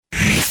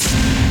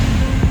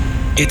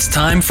It's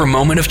time for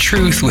Moment of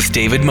Truth with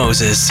David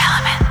Moses.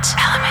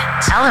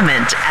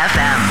 Element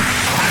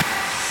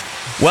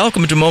FM.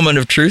 Welcome to Moment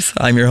of Truth.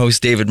 I'm your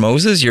host, David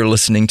Moses. You're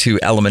listening to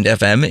Element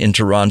FM in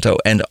Toronto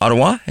and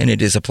Ottawa, and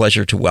it is a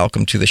pleasure to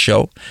welcome to the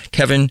show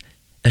Kevin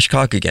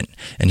Eshkogian,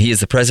 and he is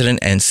the president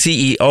and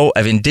CEO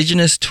of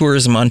Indigenous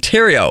Tourism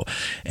Ontario.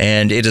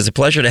 And it is a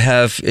pleasure to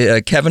have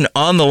Kevin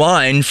on the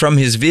line from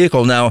his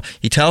vehicle. Now,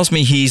 he tells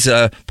me he's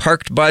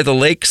parked by the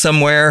lake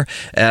somewhere,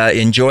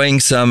 enjoying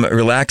some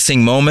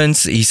relaxing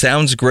moments. He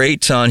sounds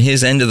great on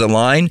his end of the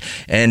line,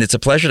 and it's a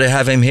pleasure to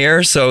have him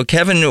here. So,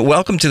 Kevin,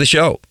 welcome to the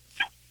show.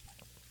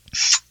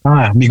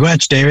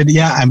 Miigwech, David.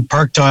 Yeah, I'm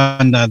parked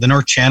on the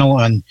North Channel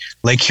on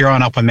Lake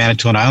Huron up on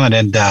Manitoulin Island.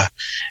 And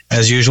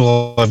as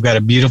usual, I've got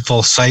a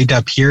beautiful site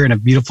up here and a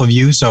beautiful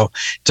view. So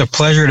it's a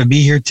pleasure to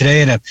be here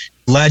today. And I'm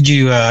glad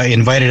you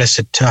invited us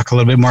to talk a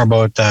little bit more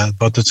about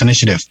this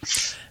initiative.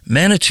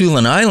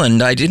 Manitoulin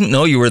Island, I didn't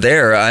know you were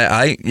there.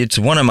 It's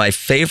one of my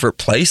favorite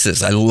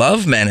places. I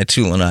love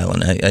Manitoulin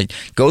Island. I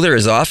go there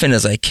as often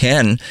as I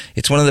can.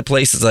 It's one of the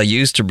places I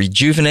use to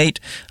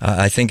rejuvenate.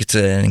 I think it's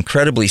an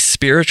incredibly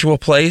spiritual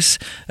place.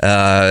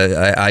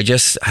 I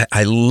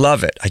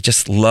love it. I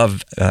just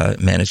love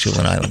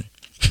Manitoulin Island.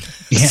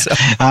 Yeah,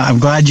 I'm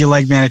glad you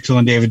like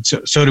Manitoulin, David.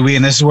 So do we,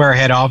 and this is where our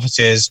head office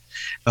is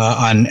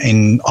on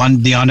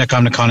the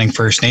Ondakamnakoning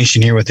First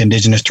Nation here with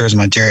Indigenous Tourism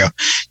Ontario.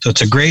 So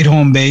it's a great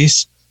home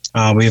base.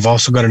 We've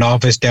also got an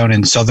office down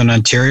in Southern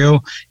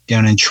Ontario,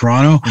 down in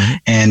Toronto,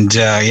 and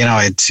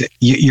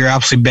you're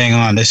absolutely bang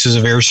on. This is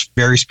a very,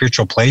 very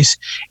spiritual place,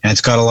 and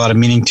it's got a lot of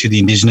meaning to the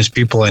Indigenous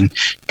people, and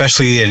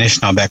especially the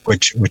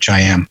Anishinaabe, which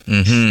I am.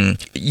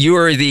 Mm-hmm. You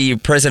are the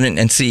president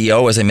and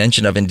CEO, as I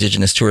mentioned, of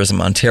Indigenous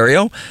Tourism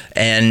Ontario,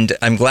 and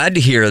I'm glad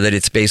to hear that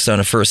it's based on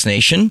a First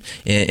Nation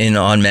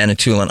on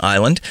Manitoulin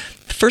Island.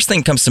 The first thing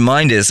that comes to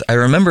mind is I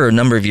remember a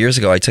number of years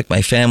ago I took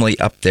my family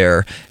up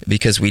there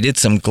because we did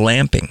some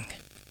glamping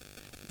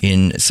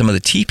in some of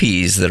the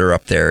teepees that are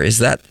up there. Is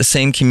that the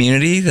same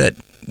community that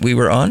we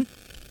were on?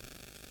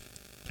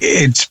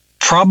 It's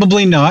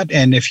probably not.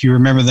 And if you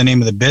remember the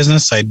name of the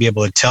business, I'd be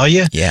able to tell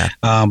you. Yeah.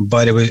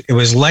 But it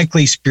was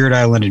likely Spirit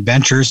Island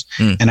Adventures.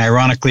 And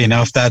ironically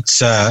enough,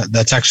 that's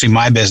actually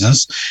my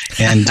business.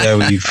 And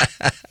we've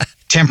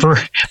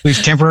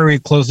temporarily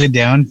closed it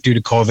down due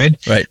to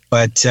COVID. Right.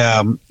 But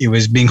it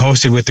was being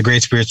hosted with the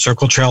Great Spirit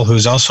Circle Trail,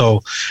 who's also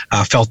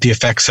felt the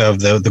effects of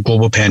the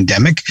global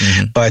pandemic.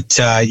 Mm-hmm. But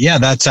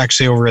that's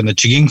actually over in the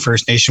Chiging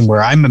First Nation,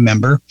 where I'm a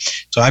member.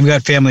 So I've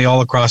got family all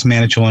across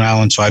Manitoulin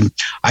Island. So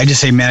I just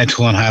say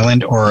Manitoulin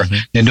Island or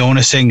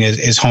Nidonasing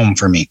is home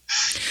for me.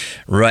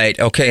 Right.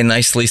 Okay.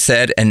 Nicely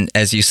said. And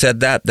as you said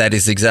that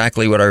is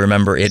exactly what I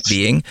remember it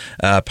being,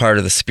 part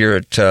of the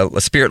Spirit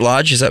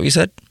Lodge. Is that what you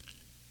said?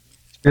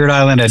 Spirit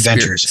Island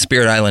Adventures.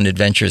 Spirit Island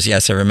Adventures.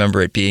 Yes, I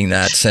remember it being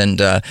that. And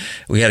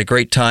we had a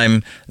great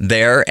time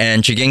there.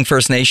 And Chiging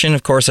First Nation,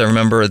 of course, I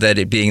remember that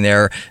it being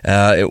there.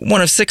 One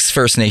of 6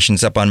 First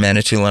Nations up on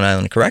Manitoulin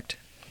Island, correct?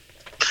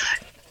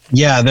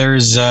 Yeah,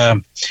 there's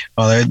a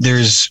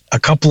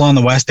couple on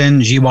the west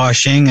end,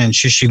 Jiwashing and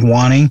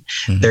Shishigwaning.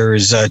 Mm-hmm.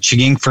 There's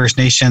Chiging First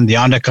Nation, the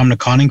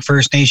Ondakamnakoning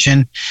First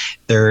Nation.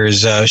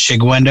 There's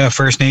Shigwenda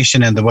First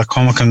Nation and the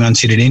Wakwamacong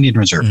Unceded Indian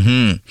Reserve.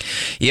 Mm-hmm.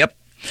 Yep.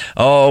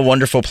 Oh,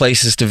 wonderful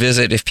places to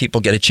visit if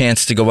people get a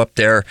chance to go up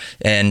there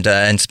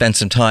and spend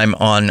some time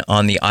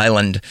on the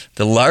island,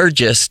 the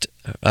largest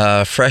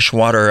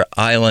freshwater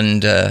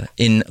island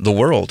in the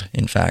world,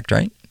 in fact,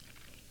 right?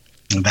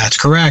 That's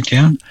correct,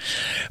 yeah.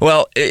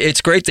 Well, it's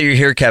great that you're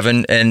here,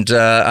 Kevin, and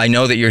I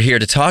know that you're here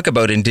to talk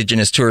about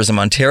Indigenous Tourism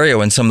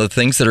Ontario and some of the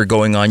things that are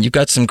going on. You've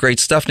got some great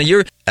stuff. Now,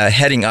 you're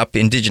heading up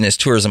Indigenous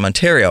Tourism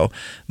Ontario,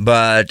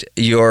 but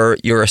you're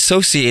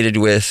associated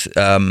with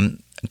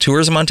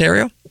Tourism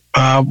Ontario?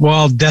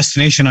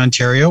 Destination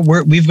Ontario.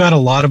 We've got a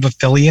lot of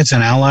affiliates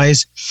and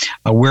allies.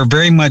 We're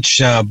very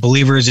much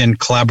believers in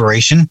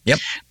collaboration. Yep.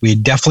 We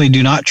definitely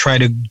do not try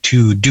to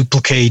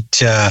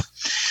duplicate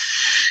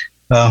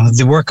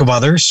the work of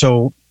others.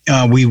 So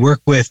we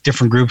work with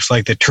different groups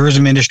like the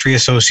Tourism Industry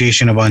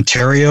Association of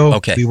Ontario.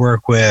 Okay. We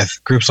work with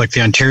groups like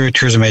the Ontario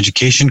Tourism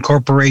Education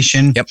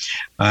Corporation. Yep.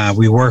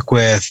 We work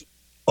with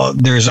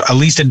there's at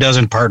least a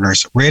dozen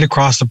partners right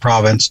across the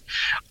province,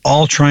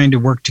 all trying to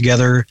work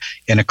together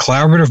in a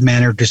collaborative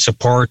manner to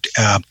support,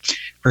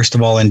 first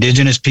of all,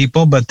 Indigenous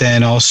people, but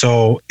then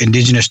also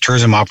Indigenous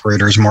tourism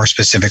operators more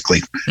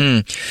specifically.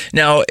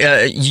 Now,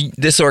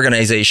 this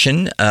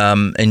organization,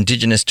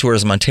 Indigenous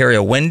Tourism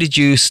Ontario, when did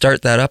you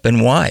start that up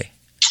and why?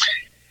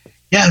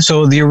 Yeah,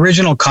 so the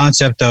original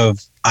concept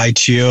of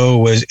ITO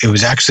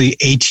was actually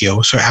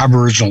ATO, so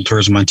Aboriginal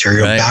Tourism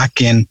Ontario, right,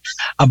 back in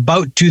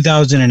about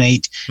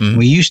 2008. Mm-hmm.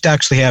 We used to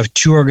actually have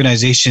 2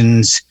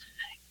 organizations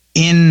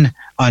in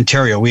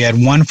Ontario. We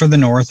had one for the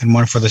north and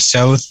one for the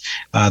south.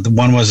 The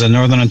one was the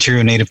Northern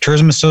Ontario Native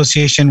Tourism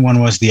Association.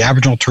 One was the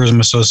Aboriginal Tourism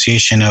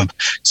Association of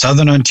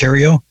Southern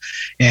Ontario.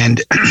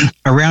 And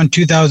around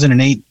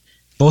 2008,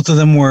 both of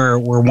them were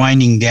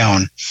winding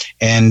down.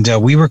 And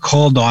we were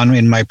called on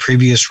in my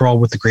previous role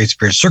with the Great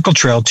Spirit Circle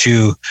Trail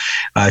to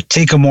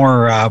take a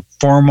more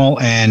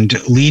formal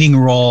and leading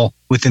role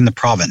within the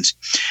province.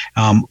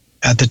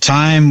 At the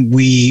time,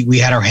 we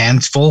had our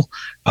hands full.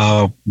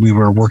 We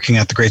were working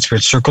at the Great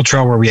Spirit Circle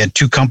Trail where we had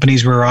 2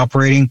 companies we were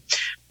operating,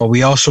 but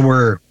we also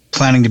were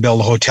planning to build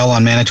a hotel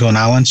on Manitoulin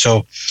Island.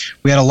 So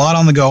we had a lot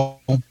on the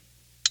go,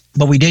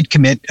 but we did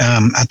commit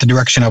at the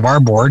direction of our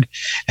board.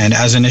 And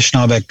as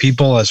Anishinaabe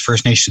people, as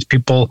First Nations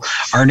people,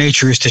 our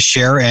nature is to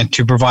share and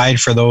to provide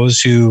for those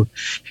who,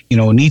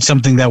 need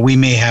something that we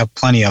may have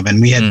plenty of.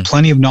 And we had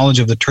plenty of knowledge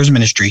of the tourism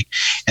industry,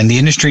 and the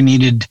industry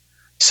needed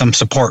some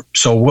support.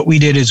 So what we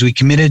did is we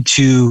committed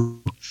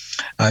to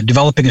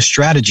developing a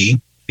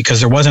strategy, because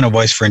there wasn't a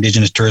voice for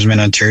Indigenous tourism in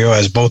Ontario,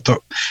 as both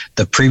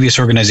the previous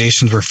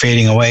organizations were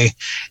fading away.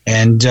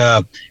 And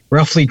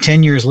roughly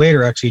 10 years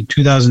later, actually in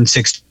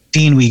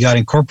 2016, we got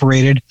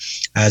incorporated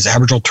as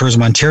Aboriginal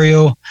Tourism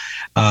Ontario,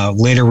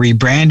 later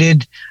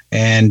rebranded,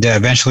 and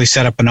eventually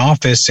set up an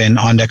office in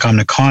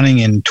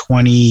Ondekom-Nakoning in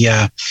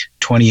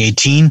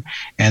 2018,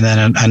 and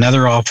then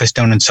another office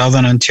down in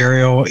Southern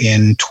Ontario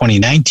in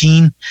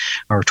 2019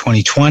 or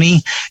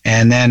 2020,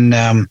 and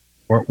then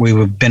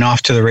we've been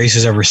off to the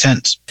races ever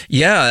since.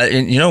 Yeah,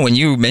 and when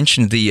you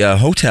mentioned the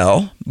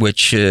hotel,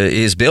 which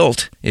is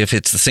built, if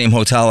it's the same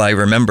hotel I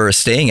remember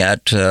staying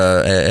at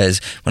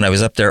as when I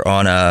was up there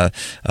on a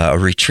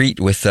retreat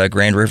with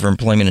Grand River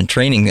Employment and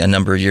Training a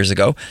number of years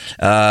ago,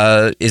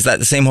 is that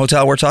the same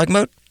hotel we're talking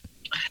about?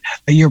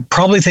 You're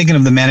probably thinking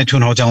of the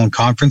Manitoulin Hotel and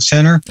Conference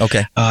Center.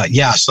 Okay.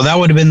 Yeah, so that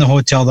would have been the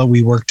hotel that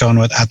we worked on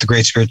at the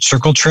Great Spirit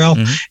Circle Trail.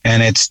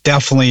 And it's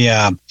definitely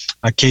a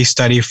case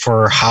study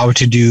for how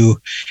to do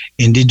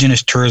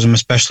Indigenous tourism,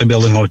 especially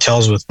building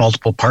hotels with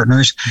multiple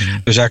partners.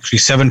 There's actually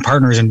 7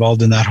 partners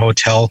involved in that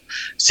hotel,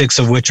 6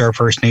 of which are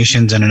First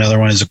Nations, and another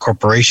one is a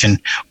corporation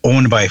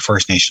owned by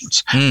First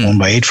Nations, owned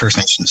by 8 First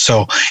Nations.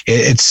 So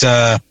it's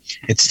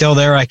still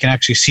there. I can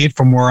actually see it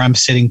from where I'm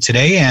sitting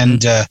today,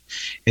 and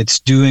it's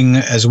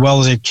doing as well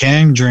as it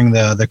can during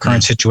the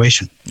current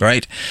situation.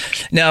 Right.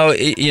 Now,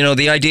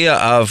 the idea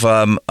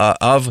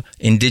of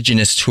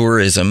Indigenous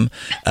tourism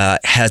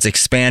has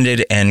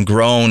expanded and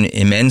grown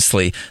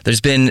immensely.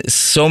 There's been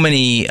so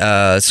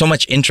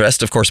much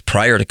interest, of course,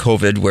 prior to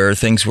COVID, where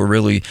things were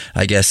really,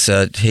 I guess,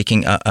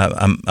 taking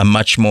a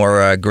much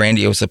more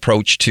grandiose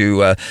approach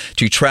to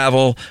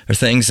travel or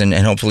things, and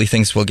hopefully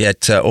things will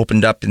get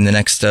opened up in the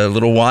next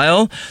little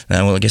while.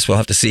 I guess we'll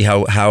have to see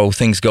how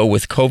things go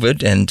with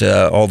COVID and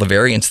all the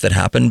variants that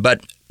happen.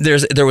 But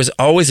there was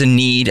always a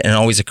need and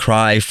always a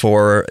cry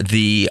for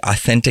the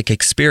authentic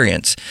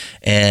experience,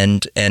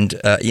 and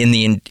in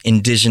the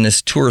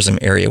Indigenous tourism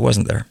area,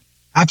 wasn't there?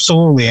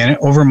 Absolutely. And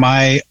over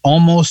my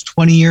almost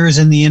 20 years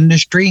in the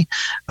industry,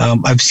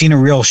 I've seen a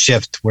real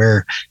shift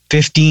where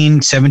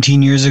 15,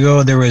 17 years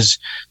ago, there was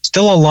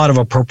still a lot of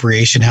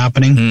appropriation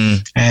happening.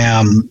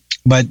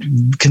 But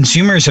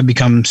consumers have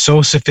become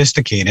so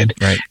sophisticated,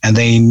 right, and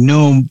they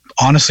know,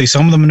 honestly,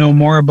 some of them know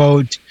more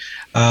about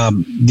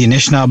the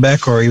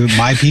Anishinaabe or even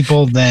my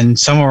people than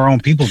some of our own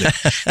people do,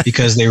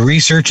 because they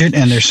research it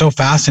and they're so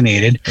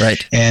fascinated.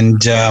 Right.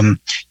 And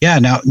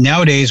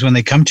nowadays when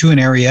they come to an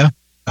area,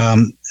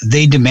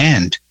 they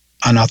demand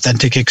an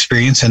authentic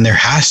experience, and there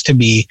has to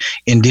be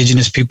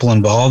Indigenous people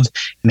involved.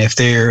 And if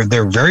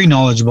they're very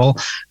knowledgeable,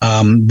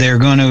 they're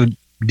going to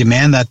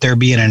demand that there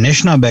be an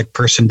Anishinaabe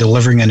person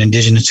delivering an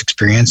Indigenous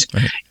experience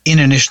in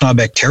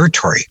Anishinaabe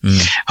territory,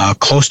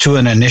 close to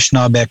an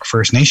Anishinaabe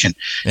First Nation.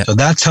 Yep. So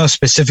that's how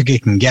specific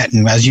it can get.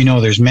 And as you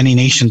know, there's many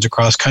nations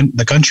across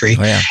the country,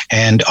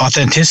 and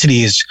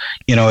authenticity is,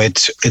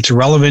 it's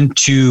relevant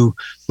to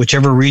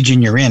whichever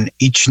region you're in.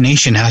 Each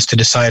nation has to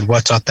decide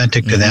what's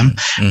authentic to them.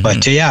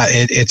 But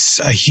it's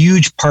a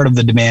huge part of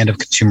the demand of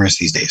consumers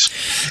these days.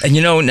 And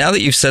now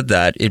that you've said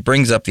that, it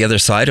brings up the other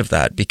side of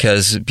that,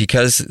 because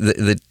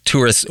the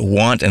tourists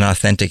want an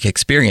authentic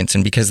experience,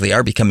 and because they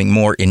are becoming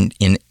more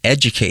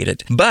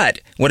educated. But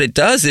what it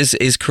does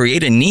is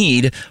create a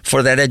need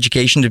for that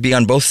education to be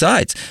on both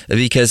sides,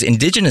 because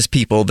Indigenous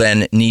people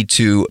then need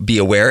to be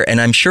aware,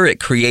 and I'm sure it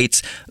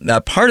creates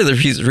part of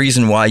the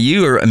reason why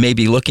you are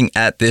maybe looking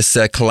at this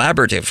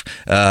collaborative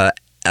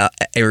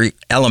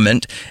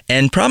element,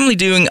 and probably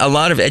doing a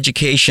lot of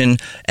education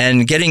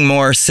and getting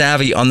more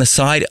savvy on the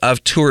side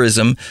of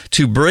tourism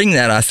to bring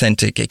that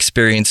authentic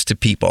experience to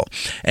people.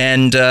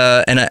 And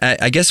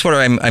I guess what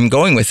I'm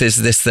going with is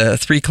this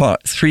Three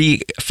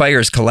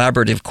Fires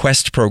Collaborative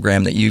Quest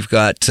program that you've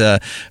got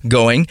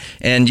going,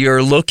 and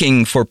you're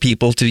looking for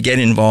people to get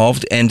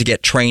involved and to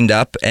get trained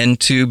up and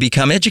to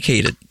become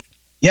educated.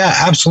 Yeah,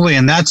 absolutely.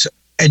 And that's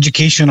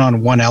education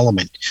on one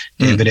element,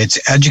 David. It's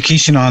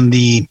education on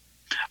the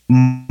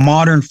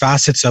modern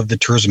facets of the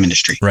tourism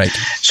industry. Right.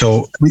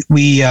 So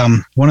we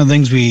one of the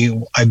things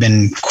I've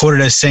been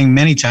quoted as saying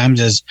many times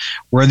is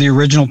we're the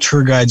original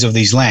tour guides of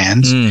these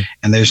lands,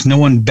 and there's no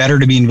one better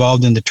to be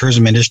involved in the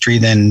tourism industry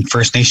than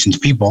First Nations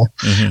people.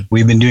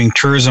 We've been doing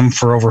tourism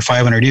for over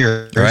 500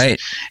 years. Right.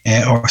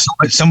 Or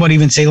some would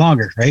even say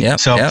longer, right? Yep.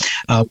 So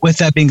with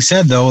that being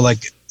said, though,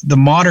 the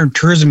modern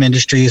tourism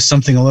industry is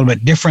something a little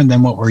bit different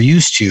than what we're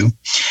used to.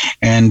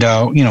 And,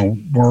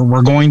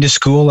 we're going to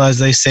school, as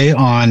they say,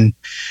 on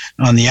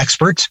the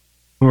experts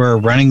who are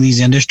running these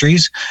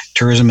industries,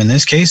 tourism in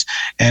this case,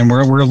 and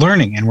we're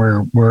learning and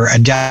we're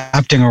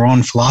adapting our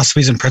own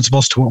philosophies and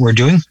principles to what we're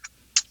doing.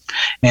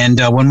 And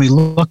when we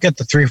look at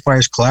the Three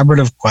Fires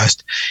Collaborative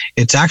Quest,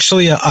 it's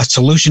actually a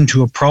solution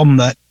to a problem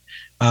that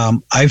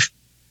I've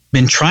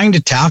been trying to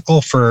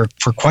tackle for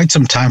quite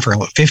some time, for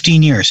about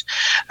 15 years.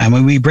 And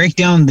when we break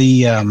down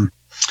the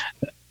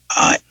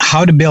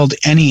how to build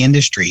any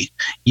industry,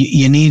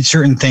 you need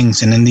certain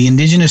things. And in the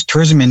Indigenous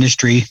tourism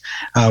industry,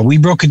 we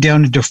broke it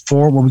down into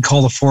what we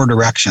call the 4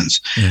 directions.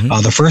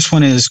 Mm-hmm. The first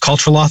one is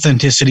cultural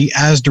authenticity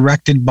as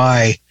directed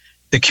by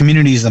the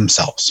communities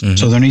themselves. Mm-hmm.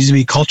 So there needs to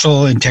be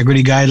cultural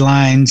integrity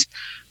guidelines.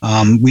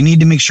 We need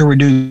to make sure we're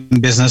doing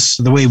business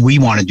the way we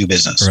want to do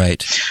business.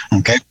 Right.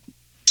 Okay.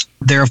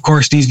 There, of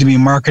course, needs to be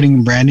marketing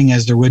and branding,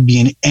 as there would be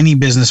in any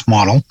business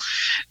model.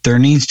 There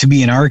needs to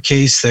be, in our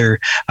case,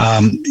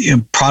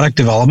 product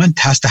development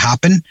has to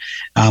happen.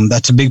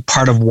 That's a big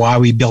part of why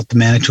we built the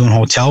Manitoulin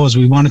Hotel, was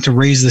we wanted to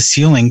raise the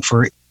ceiling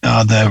for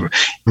the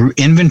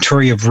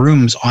inventory of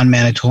rooms on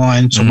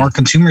Manitoulin, so more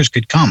consumers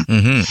could come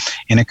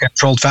in a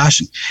controlled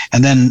fashion.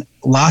 And then,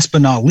 last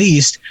but not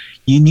least,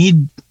 you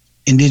need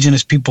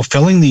Indigenous people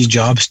filling these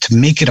jobs to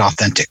make it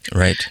authentic.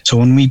 Right. So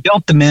when we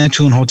built the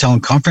Manitoulin Hotel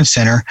and Conference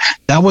Center,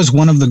 that was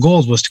one of the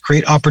goals, was to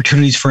create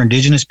opportunities for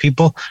Indigenous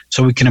people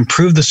so we can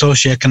improve the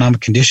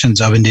socioeconomic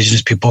conditions of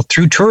Indigenous people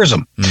through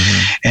tourism.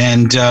 Mm-hmm.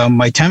 And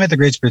my time at the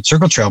Great Spirit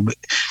Circle Trail,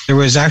 there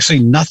was actually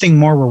nothing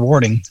more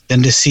rewarding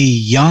than to see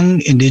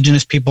young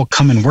Indigenous people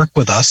come and work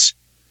with us,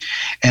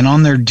 and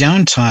on their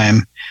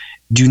downtime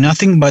do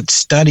nothing but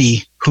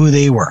study who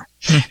they were.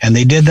 And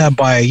they did that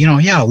by,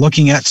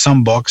 looking at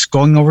some books,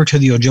 going over to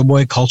the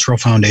Ojibwe Cultural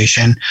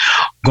Foundation,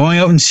 going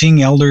out and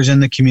seeing elders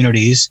in the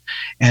communities.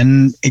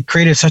 And it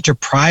created such a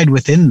pride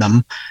within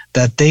them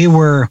that they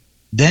were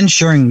then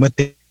sharing what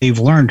they've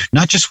learned,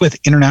 not just with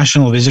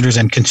international visitors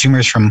and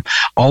consumers from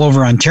all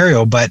over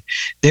Ontario, but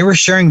they were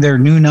sharing their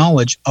new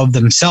knowledge of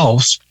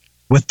themselves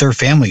with their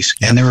families.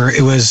 And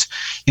it was,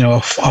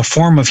 a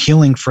form of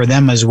healing for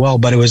them as well.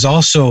 But it was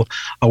also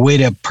a way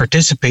to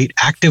participate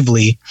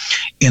actively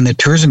in the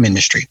tourism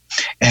industry.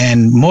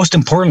 And most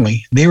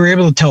importantly, they were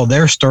able to tell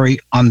their story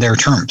on their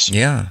terms.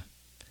 Yeah.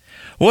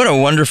 What a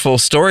wonderful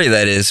story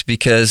that is,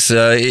 because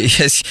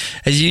as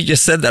you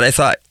just said that, I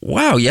thought,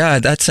 wow, yeah,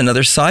 that's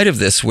another side of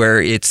this,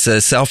 where it's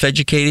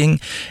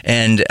self-educating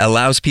and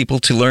allows people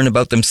to learn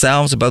about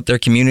themselves, about their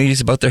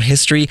communities, about their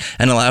history,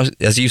 and allows,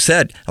 as you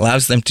said,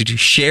 allows them to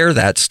share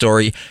that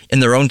story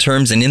in their own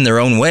terms and in their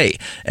own way,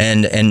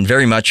 and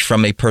very much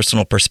from a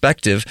personal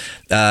perspective,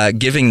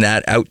 giving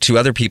that out to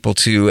other people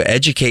to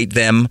educate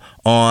them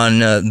on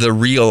the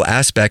real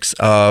aspects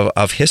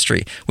of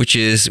history, which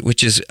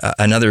is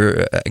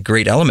another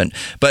great element.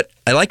 But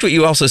I liked what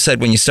you also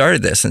said when you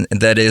started this, and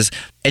that is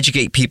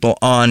educate people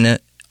on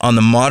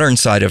the modern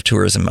side of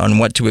tourism, on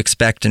what to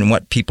expect and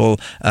what people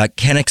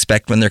can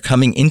expect when they're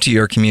coming into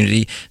your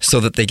community, so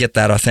that they get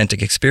that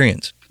authentic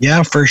experience.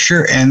 Yeah, for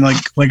sure. And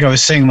like I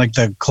was saying, like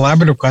the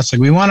collaborative quest,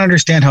 we want to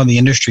understand how the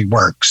industry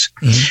works,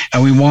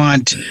 and we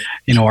want,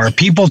 our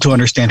people to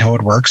understand how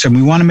it works, and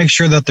we want to make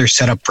sure that they're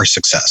set up for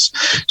success.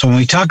 So when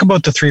we talk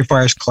about the Three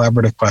Fires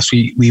Collaborative Quest,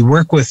 we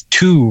work with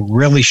 2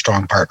 really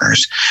strong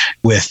partners,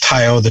 with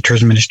TIO, the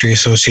Tourism Industry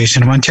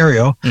Association of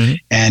Ontario,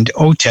 and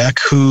OTEC,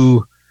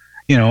 who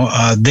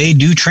they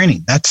do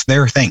training. That's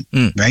their thing,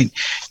 right?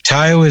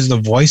 TIO is the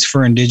voice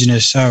for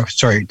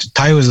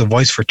TIO is the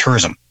voice for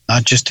tourism,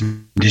 not just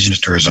Indigenous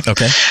tourism.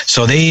 Okay.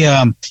 So they,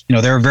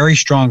 they're a very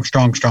strong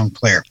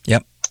player.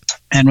 Yep.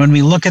 And when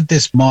we look at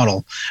this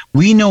model,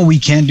 we know we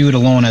can't do it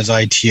alone as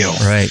ITO.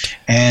 Right.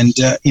 And,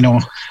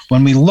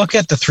 when we look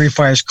at the Three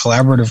Fires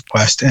Collaborative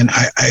Quest, and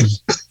I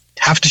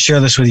have to share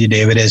this with you,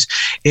 David,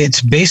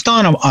 it's based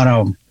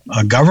on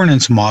a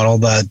governance model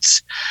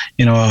that's,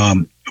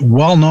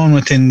 well known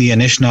within the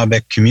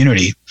Anishinaabe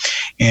community.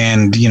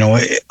 And,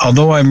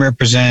 although I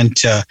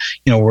represent,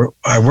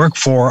 I work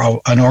for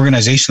an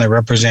organization that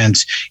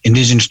represents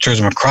Indigenous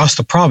tourism across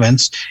the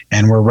province,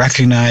 and we're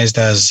recognized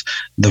as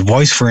the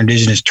voice for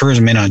Indigenous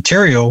tourism in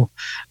Ontario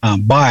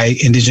by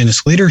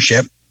Indigenous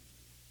leadership.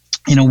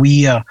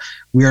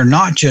 We are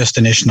not just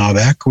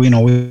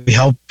Anishinaabe. We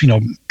help,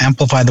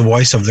 amplify the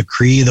voice of the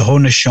Cree, the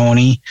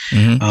Haudenosaunee,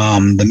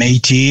 the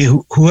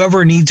Métis,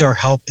 whoever needs our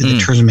help in the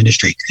tourism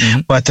industry.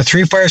 But the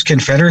Three Fires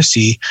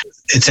Confederacy,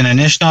 it's an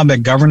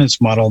Anishinaabe governance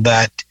model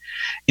that,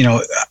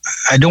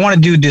 I don't want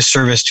to do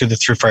disservice to the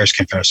Three Fires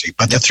Confederacy,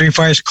 but the Three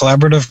Fires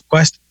Collaborative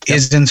Quest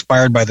is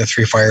inspired by the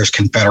Three Fires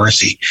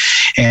Confederacy.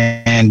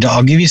 And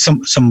I'll give you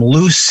some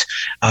loose,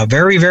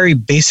 very, very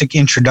basic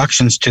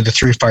introductions to the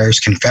Three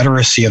Fires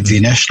Confederacy of the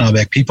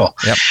Anishinaabe people.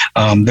 Yep.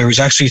 There was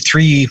actually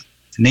 3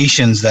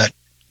 nations that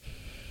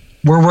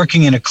were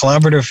working in a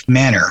collaborative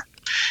manner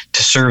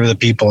to serve the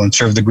people and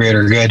serve the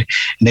greater good.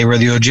 And they were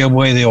the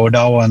Ojibwe, the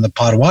Odawa, and the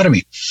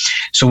Potawatomi.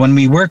 So when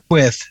we work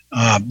with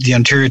the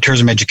Ontario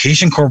Tourism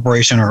Education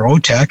Corporation, or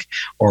OTEC,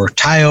 or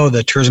TIO,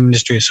 the Tourism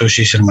Industry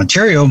Association of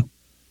Ontario,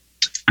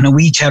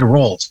 we each had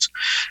roles.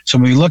 So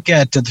when we look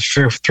at the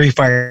Three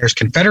Fires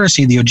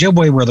Confederacy, the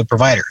Ojibwe were the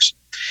providers.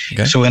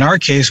 Okay. So in our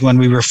case, when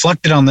we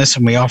reflected on this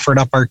and we offered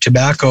up our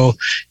tobacco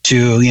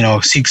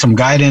to, seek some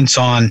guidance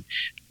on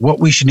what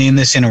we should name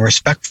this in a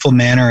respectful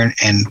manner,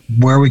 and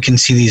where we can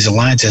see these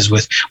alliances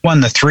with,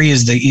 one, the three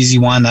is the easy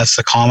one. That's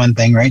the common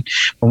thing, right?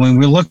 But when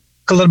we look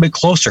a little bit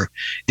closer,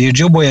 the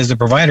Ojibwe as the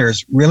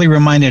providers really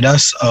reminded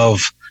us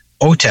of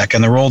OTEC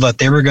and the role that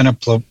they were going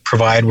to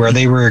provide, where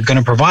they were going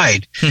to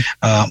provide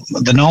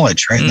the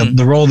knowledge, right?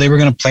 The role they were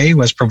going to play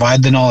was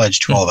provide the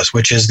knowledge to all of us,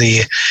 which is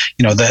the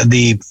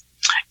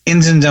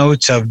ins and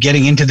outs of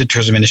getting into the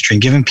tourism industry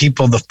and giving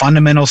people the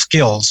fundamental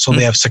skills so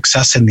they have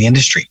success in the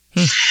industry.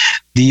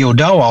 The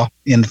Odawa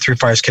in the Three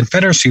Fires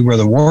Confederacy were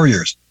the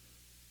warriors.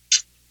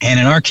 And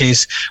in our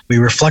case, we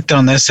reflected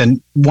on this, and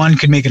one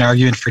could make an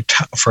argument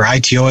for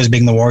ITO as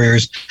being the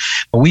warriors,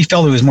 but we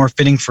felt it was more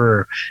fitting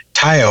for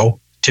TIO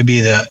to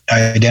be the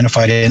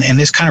identified in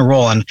this kind of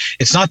role. And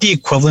it's not the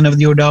equivalent of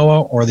the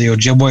Odawa or the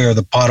Ojibwe or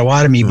the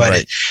Potawatomi,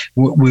 but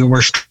we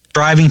were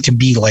striving to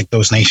be like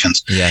those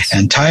nations. Yes.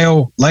 And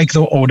TIO, like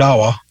the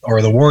Odawa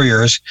or the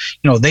warriors,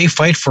 they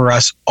fight for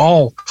us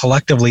all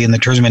collectively in the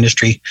tourism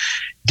industry,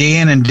 day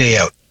in and day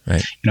out.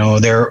 Right.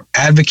 They're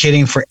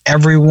advocating for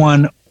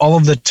everyone all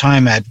of the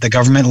time at the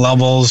government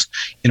levels,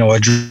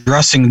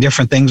 addressing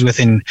different things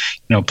within,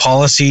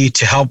 policy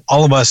to help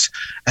all of us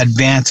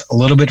advance a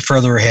little bit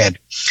further ahead.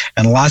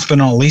 And last but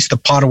not least, the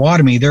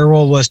Potawatomi, their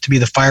role was to be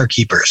the fire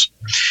keepers.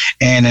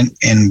 And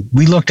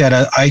we looked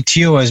at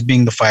ITO as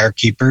being the fire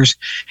keepers,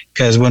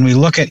 because when we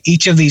look at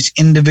each of these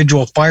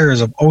individual fires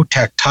of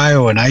OTEC,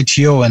 TIO, and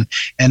ITO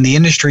and the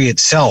industry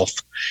itself,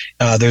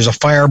 there's a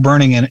fire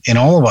burning in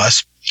all of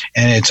us.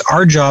 And it's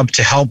our job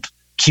to help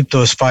keep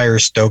those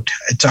fires stoked.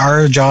 It's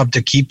our job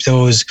to keep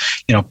those,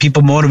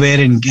 people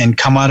motivated and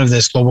come out of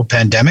this global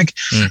pandemic.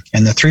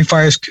 And the Three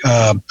Fires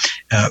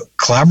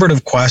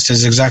collaborative quest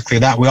is exactly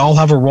that. We all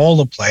have a role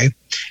to play.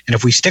 And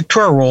if we stick to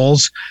our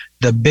roles,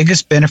 the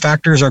biggest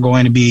benefactors are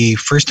going to be,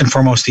 first and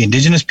foremost, the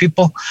Indigenous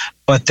people,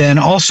 but then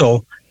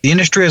also the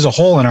industry as a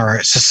whole and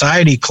our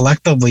society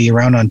collectively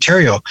around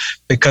Ontario,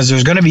 because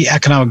there's going to be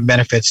economic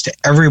benefits to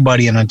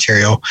everybody in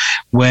Ontario.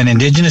 When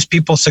Indigenous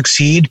people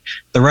succeed,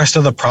 the rest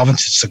of the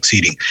province is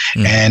succeeding.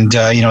 And,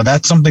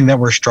 that's something that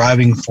we're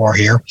striving for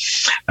here.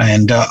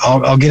 And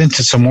I'll get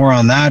into some more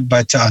on that,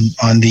 but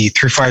on the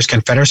Three Fires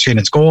Confederacy and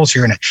its goals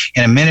here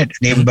in a minute,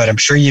 David, but I'm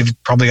sure you've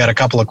probably got a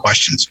couple of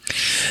questions.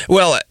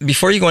 Well,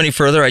 before you go any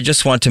further, I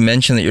just want to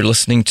mention that you're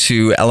listening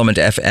to Element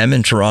FM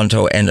in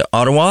Toronto and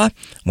Ottawa,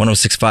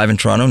 106.5 in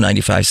Toronto,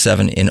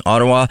 95.7 in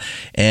Ottawa,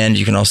 and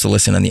you can also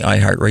listen on the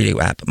iHeartRadio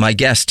app. My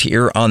guest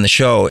here on the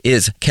show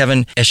is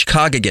Kevin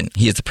Eshkogigan.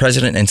 He is the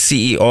president and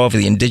CEO of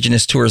the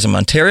Indigenous Tourism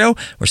Ontario.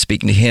 We're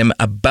speaking to him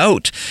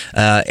about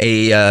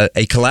a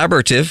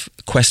collaborative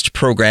quest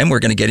program. We're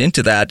going to get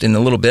into that in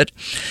a little bit.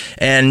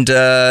 And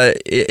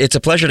it's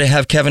a pleasure to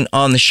have Kevin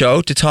on the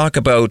show to talk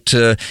about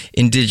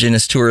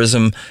Indigenous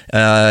tourism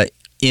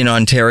in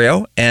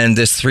Ontario and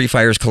this Three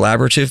Fires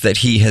collaborative that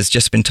he has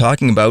just been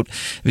talking about,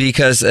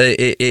 because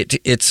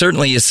it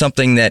certainly is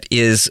something that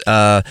is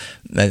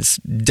that's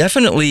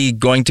definitely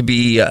going to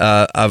be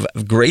of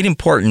great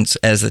importance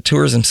as the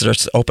tourism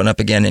starts to open up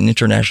again and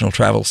international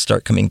travel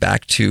start coming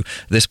back to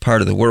this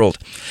part of the world.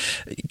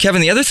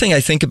 Kevin, the other thing I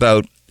think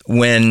about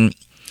when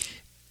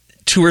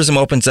tourism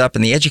opens up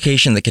and the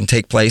education that can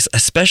take place,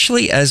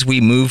 especially as we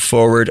move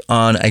forward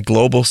on a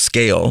global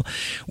scale,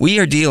 we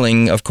are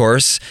dealing, of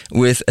course,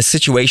 with a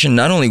situation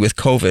not only with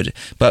COVID,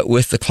 but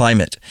with the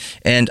climate.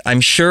 And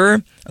I'm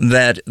sure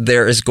that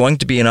there is going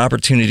to be an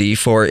opportunity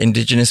for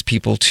Indigenous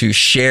people to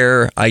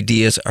share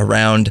ideas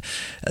around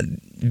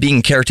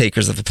being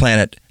caretakers of the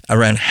planet,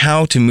 around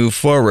how to move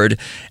forward.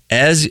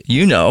 As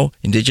you know,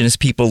 Indigenous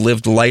people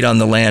lived light on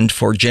the land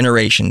for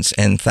generations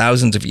and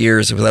thousands of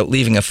years without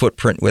leaving a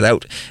footprint,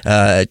 without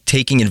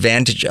taking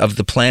advantage of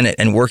the planet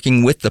and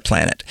working with the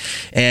planet.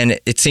 And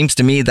it seems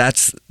to me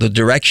that's the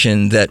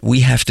direction that we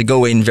have to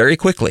go in very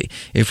quickly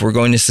if we're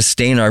going to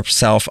sustain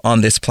ourselves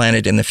on this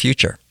planet in the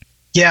future.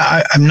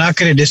 Yeah, I'm not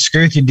going to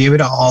disagree with you,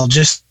 David. I'll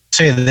just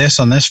say this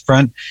on this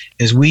front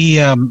is we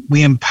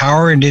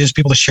empower Indigenous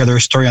people to share their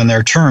story on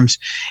their terms.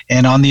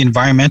 And on the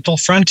environmental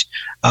front,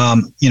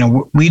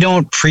 we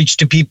don't preach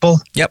to people.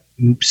 Yep.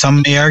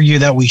 Some may argue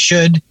that we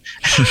should,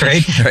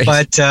 right? Right.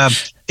 But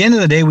at the end of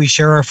the day, we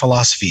share our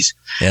philosophies.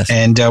 Yes.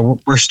 And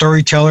we're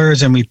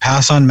storytellers and we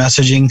pass on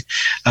messaging.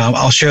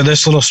 I'll share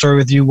this little story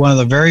with you. One of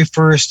the very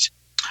first,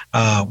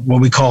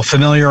 what we call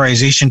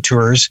familiarization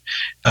tours,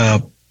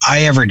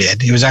 I ever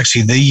did. It was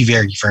actually the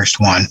very first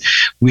one.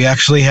 We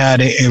actually had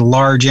a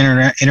large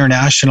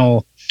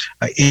international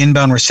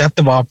inbound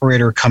receptive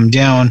operator come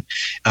down,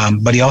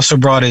 but he also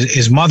brought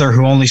his mother,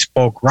 who only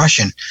spoke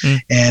Russian.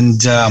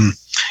 And,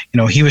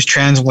 he was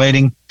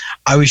translating.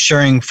 I was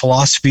sharing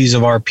philosophies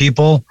of our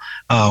people,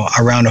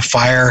 around a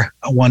fire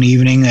one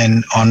evening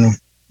and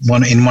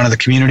in one of the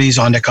communities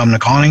on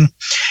Nakawning.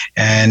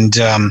 And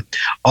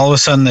all of a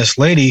sudden, this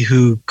lady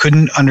who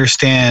couldn't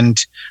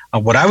understand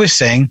what I was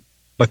saying,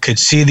 but could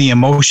see the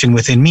emotion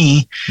within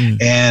me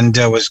and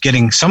was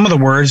getting some of the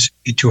words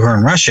to her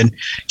in Russian,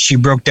 she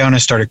broke down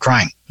and started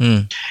crying.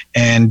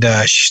 And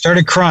she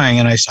started crying,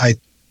 and I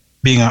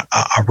being a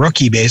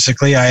rookie,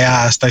 basically,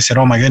 I said,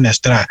 "Oh my goodness,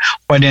 I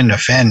didn't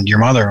offend your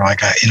mother?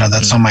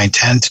 That's not my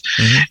intent."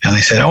 And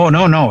they said, "Oh,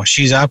 no,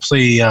 she's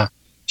absolutely,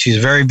 she's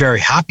very,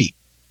 very happy."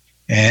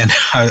 And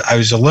I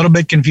was a little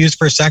bit confused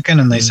for a second,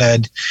 and they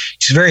said,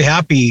 she's very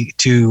happy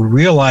to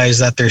realize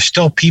that there's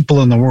still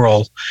people in the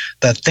world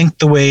that think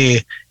the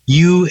way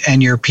you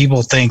and your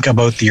people think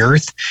about the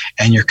earth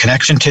and your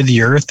connection to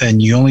the earth,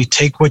 and you only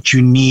take what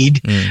you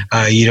need.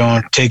 You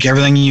don't take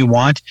everything you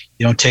want.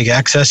 You don't take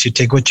excess. You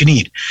take what you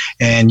need,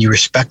 and you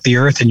respect the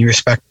earth and you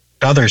respect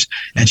others.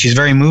 And she's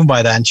very moved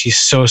by that, and she's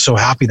so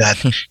happy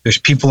that there's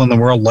people in the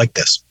world like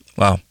this.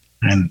 Wow.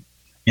 And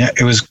yeah,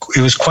 it was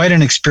quite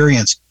an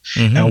experience.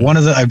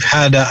 I've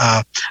had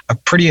a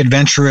pretty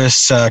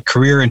adventurous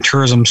career in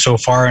tourism so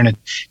far, and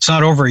it's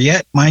not over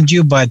yet, mind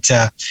you. But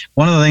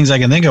one of the things I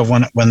can think of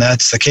when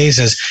that's the case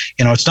is,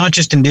 it's not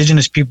just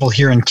Indigenous people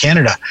here in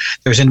Canada.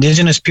 There's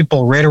Indigenous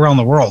people right around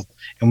the world,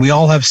 and we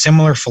all have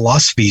similar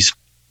philosophies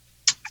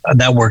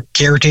that we're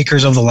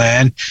caretakers of the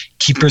land,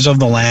 keepers of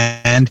the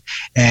land.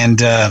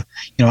 And,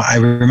 I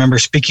remember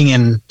speaking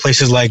in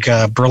places like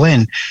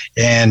Berlin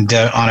and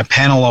on a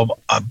panel of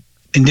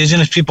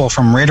Indigenous people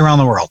from right around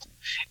the world.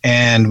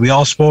 And we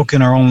all spoke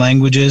in our own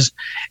languages.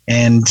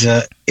 And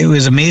it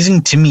was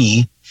amazing to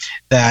me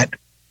that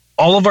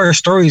all of our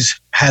stories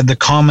had the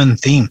common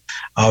theme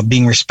of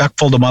being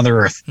respectful to Mother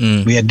Earth.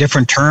 We had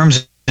different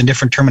terms and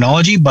different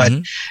terminology, but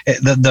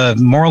the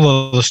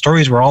moral of the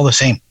stories were all the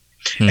same.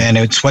 And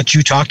it's what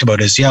you talked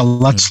about is,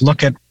 let's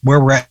look at where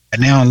we're at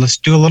now and let's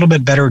do a little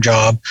bit better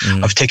job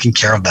of taking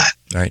care of that.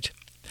 Right.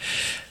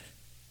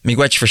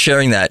 Miigwech for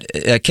sharing that.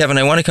 Kevin,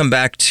 I want to come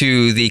back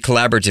to the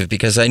collaborative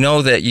because I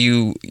know that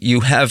you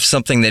have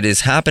something that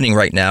is happening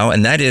right now,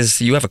 and that is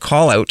you have a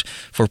call out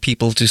for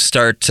people to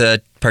start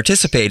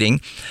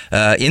participating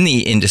in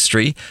the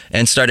industry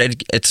and start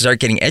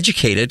getting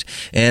educated.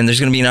 And there's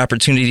going to be an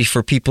opportunity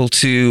for people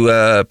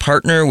to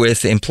partner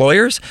with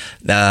employers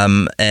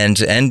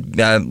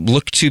and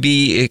look to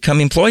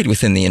become employed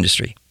within the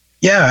industry.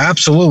 Yeah,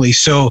 absolutely.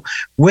 So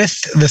with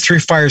the Three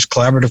Fires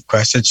Collaborative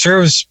Quest,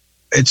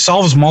 it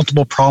solves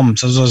multiple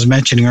problems. As I was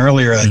mentioning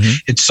earlier,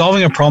 it's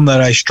solving a problem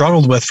that I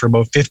struggled with for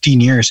about 15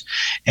 years.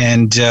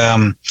 And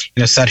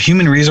it's that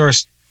human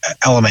resource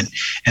element.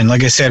 And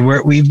like I said,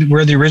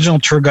 we're the original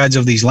tour guides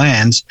of these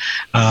lands.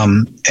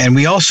 And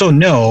we also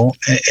know,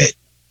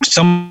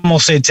 some will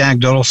say it's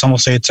anecdotal, some will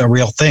say it's a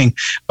real thing,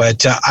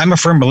 but I'm a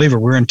firm believer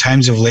we're in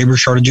times of labor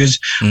shortages.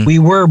 We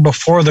were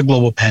before the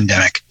global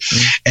pandemic,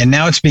 and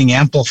now it's being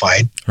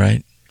amplified.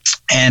 Right.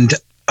 And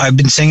I've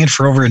been saying it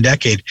for over a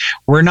decade.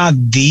 We're not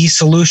the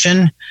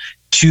solution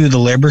to the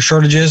labor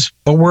shortages,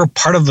 but we're a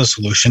part of the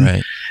solution.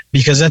 Right.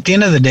 Because at the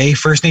end of the day,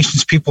 First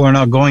Nations people are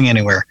not going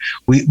anywhere.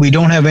 We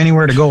don't have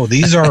anywhere to go.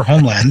 These are our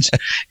homelands,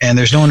 and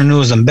there's no one who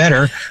knows them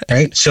better,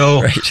 right?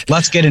 So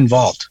let's get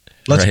involved.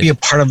 Let's be a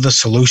part of the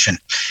solution.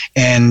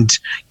 And,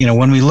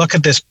 when we look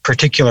at this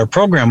particular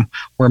program,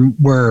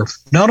 we're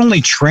not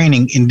only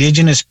training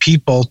Indigenous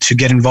people to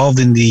get involved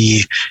in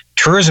the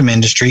tourism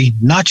industry,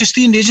 not just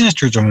the Indigenous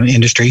tourism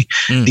industry,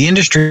 the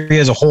industry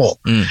as a whole.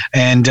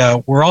 And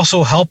we're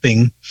also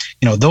helping,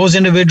 those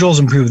individuals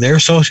improve their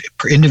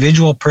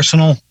individual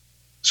personal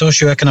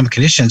socioeconomic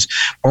conditions,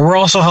 but we're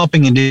also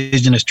helping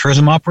Indigenous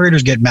tourism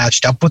operators get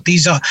matched up with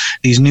these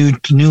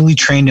newly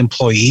trained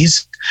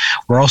employees.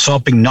 We're also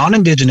helping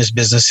non-Indigenous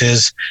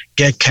businesses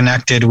get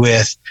connected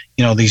with,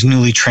 these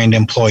newly trained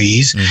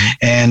employees.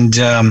 And,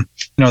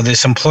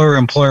 this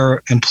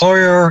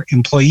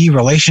employer-employee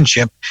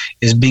relationship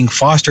is being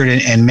fostered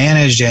and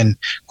managed and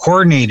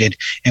coordinated.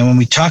 And when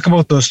we talk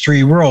about those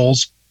three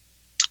roles,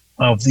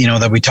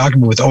 that we talked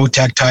about with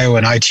OTEC, TAIO,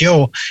 and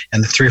ITO,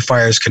 and the Three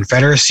Fires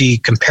Confederacy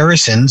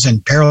comparisons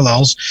and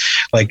parallels,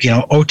 like,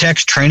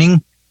 OTEC's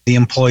training the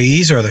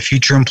employees or the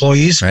future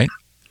employees. Right.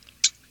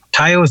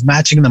 TAIO is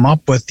matching them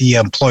up with the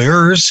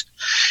employers,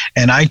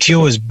 and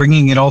ITO is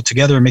bringing it all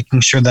together,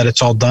 making sure that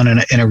it's all done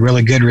in a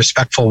really good,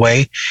 respectful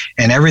way,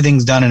 and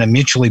everything's done in a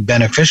mutually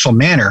beneficial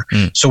manner.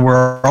 So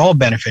we're all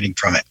benefiting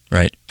from it.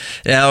 Right.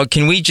 Now,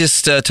 can we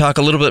just talk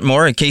a little bit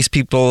more in case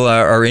people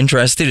are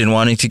interested in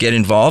wanting to get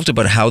involved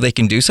about how they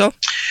can do so?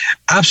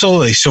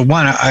 Absolutely. So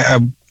one, I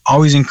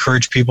always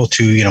encourage people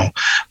to,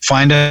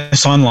 find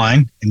us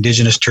online,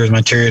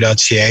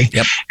 indigenous-tourismontario.ca.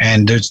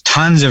 And there's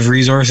tons of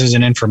resources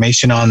and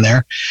information on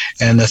there.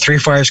 And the Three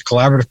Fires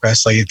Collaborative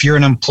Quest, like if you're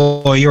an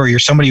employee or you're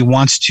somebody who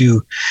wants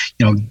to,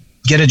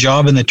 get a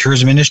job in the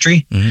tourism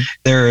industry,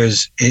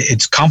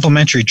 it's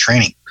complimentary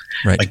training.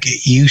 Right. Like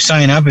you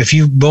sign up,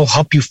 we'll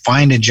help you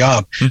find a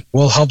job.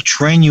 We'll help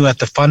train you at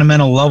the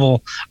fundamental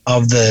level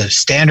of the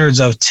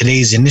standards of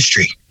today's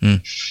industry.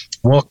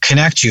 will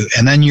connect you.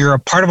 And then you're a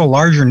part of a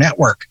larger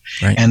network,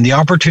 Right. and the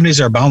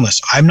opportunities are boundless.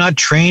 I'm not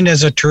trained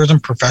as a tourism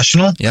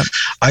professional. Yep.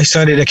 I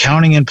studied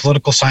accounting and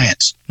political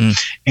science.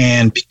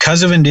 And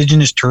because of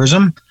Indigenous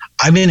tourism,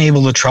 I've been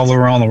able to travel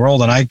around the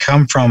world, and I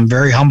come from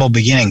very humble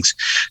beginnings.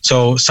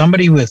 So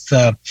somebody with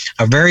a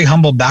very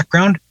humble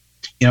background,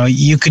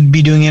 you could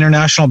be doing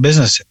international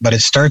business, but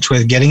it starts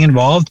with getting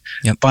involved,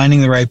 Yep.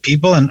 finding the right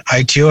people. And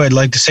ITO, I'd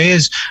like to say,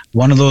 is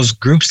one of those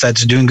groups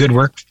that's doing good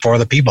work for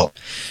the people.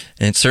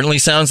 It certainly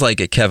sounds like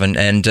it, Kevin.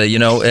 And,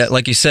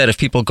 like you said, if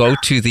people go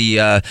to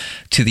the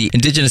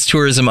Indigenous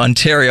Tourism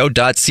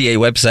Ontario.ca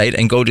website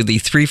and go to the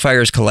Three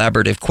Fires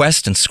Collaborative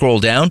Quest and scroll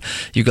down,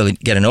 you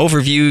get an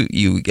overview.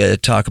 You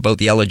talk about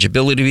the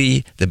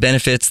eligibility, the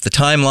benefits, the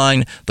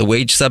timeline, the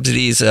wage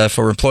subsidies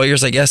for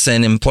employers, I guess,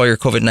 and employer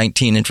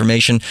COVID-19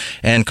 information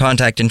and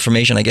contact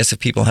information, I guess, if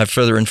people have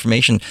further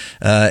information.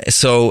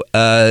 So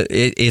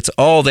it's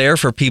all there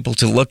for people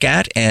to look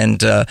at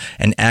and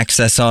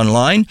access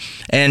online,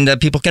 and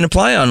people can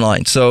apply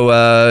online. So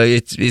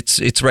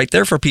it's right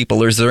there for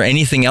people. Is there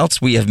anything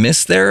else we have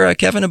missed there,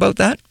 Kevin, about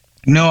that?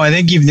 No, I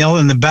think you've nailed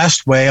it in the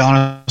best way,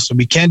 honestly.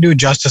 We can't do it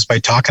justice by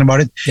talking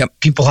about it. Yep.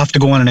 People have to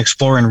go in and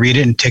explore and read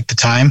it and take the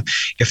time.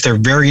 If they're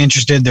very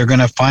interested, they're going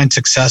to find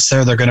success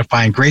there. They're going to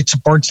find great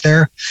supports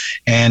there.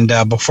 And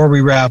before we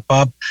wrap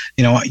up,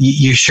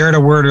 you shared a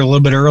word a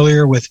little bit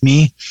earlier with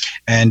me.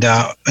 And,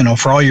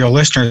 for all your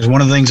listeners,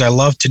 one of the things I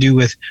love to do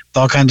with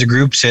all kinds of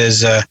groups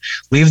is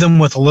leave them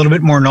with a little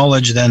bit more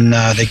knowledge than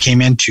they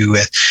came into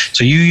with.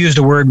 So you used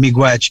the word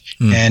miigwech,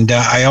 and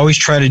I always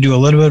try to do a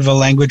little bit of a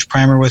language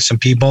primer with some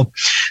people.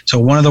 So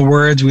one of the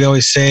words we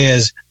always say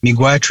is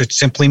miigwech, which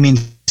simply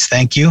means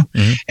thank you.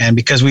 And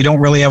because we don't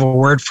really have a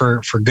word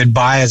for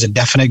goodbye as a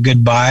definite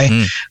goodbye,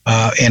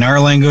 in our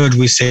language,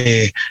 we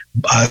say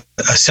a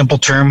simple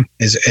term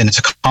and it's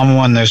a common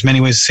one. There's many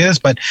ways to say this,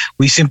 but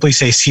we simply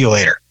say see you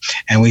later,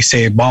 and we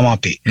say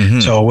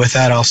bamapi. So with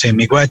that, I'll say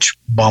miigwech,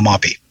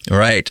 bamapi.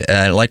 Right.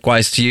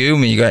 Likewise to you,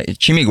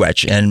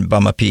 Chimigwech and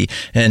Bamapi.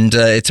 And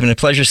it's been a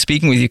pleasure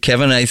speaking with you,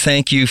 Kevin. I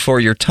thank you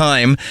for your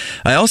time.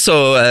 I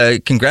also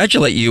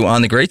congratulate you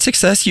on the great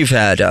success you've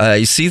had.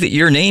 I see that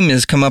your name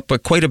has come up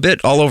quite a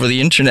bit all over the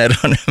internet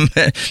on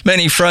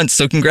many fronts.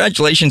 So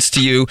congratulations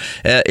to you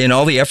in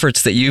all the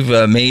efforts that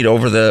you've made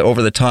over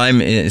the time,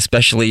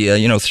 especially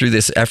through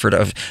this effort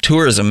of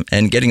tourism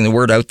and getting the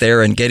word out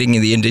there and getting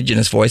the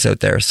Indigenous voice out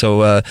there.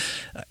 So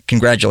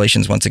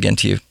congratulations once again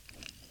to you.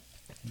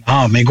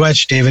 Oh,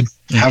 miigwech, David.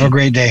 Have a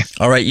great day.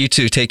 All right, you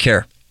too. Take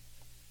care.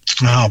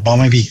 Oh,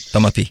 bamapi.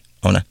 Bamapi.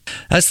 Ona.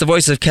 That's the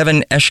voice of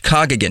Kevin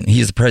Eshkogigan. He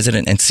is the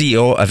president and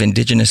CEO of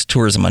Indigenous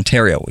Tourism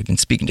Ontario. We've been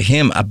speaking to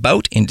him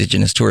about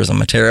Indigenous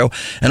Tourism Ontario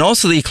and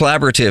also the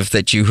collaborative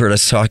that you heard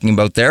us talking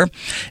about there.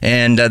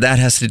 And that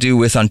has to do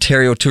with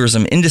Ontario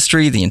Tourism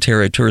Industry, the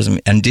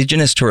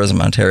Indigenous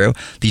Tourism Ontario,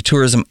 the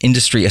Tourism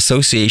Industry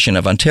Association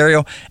of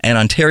Ontario, and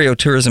Ontario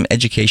Tourism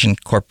Education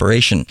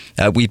Corporation.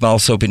 We've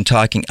also been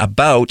talking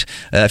about,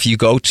 if you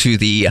go to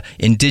the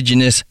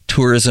Indigenous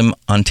Tourism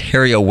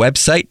Ontario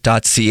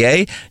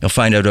website.ca, you'll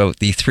find out about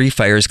the Three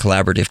Fires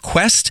Collaborative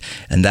Quest,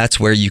 and that's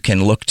where you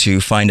can look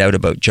to find out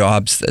about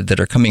jobs that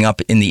are coming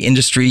up in the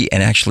industry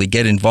and actually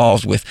get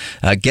involved with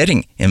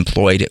getting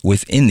employed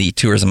within the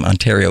Tourism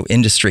Ontario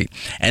industry.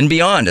 And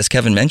beyond, as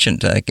Kevin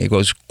mentioned, it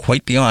goes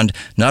quite beyond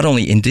not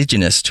only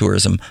Indigenous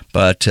tourism,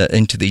 but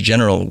into the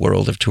general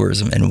world of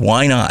tourism. And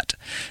why not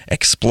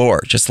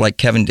explore, just like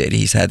Kevin did?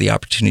 He's had the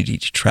opportunity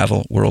to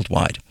travel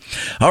worldwide.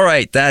 All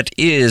right, that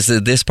is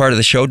this part of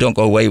the show. Don't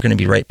go away. We're going to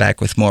be right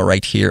back with more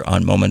right here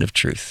on Moment of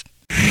Truth.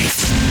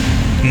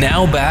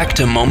 Now back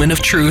to Moment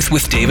of Truth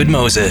with David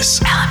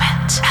Moses.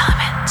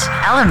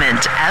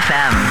 Element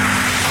FM.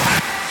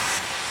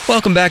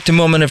 Welcome back to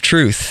Moment of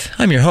Truth.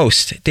 I'm your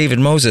host, David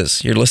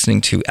Moses. You're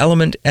listening to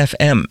Element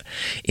FM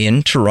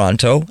in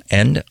Toronto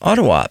and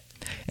Ottawa.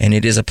 And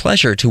it is a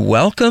pleasure to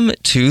welcome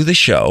to the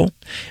show.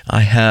 I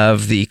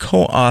have the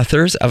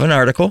co-authors of an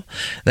article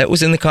that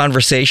was in the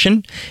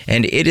conversation,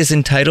 and it is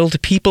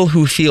entitled, "People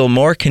Who Feel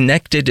More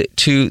Connected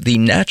to the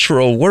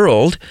Natural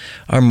World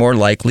Are More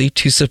Likely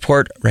to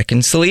Support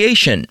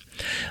Reconciliation."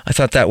 I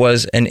thought that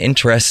was an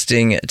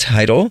interesting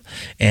title,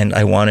 and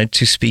I wanted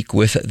to speak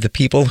with the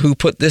people who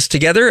put this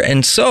together.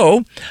 And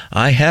so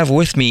I have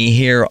with me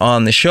here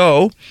on the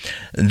show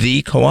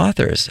the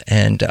co-authors,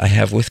 and I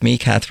have with me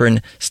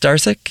Catherine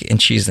Starczyk,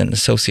 and she's an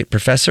associate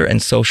professor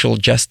and social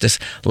justice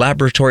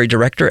laboratory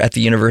director at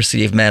the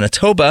University of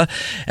Manitoba,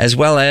 as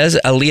well as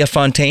Leah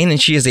Fontaine,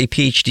 and she is a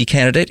PhD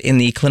candidate in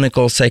the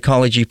clinical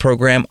psychology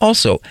program,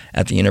 also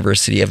at the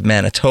University of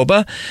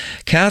Manitoba.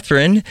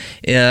 Catherine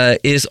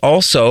is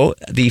also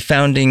the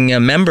founding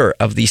member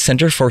of the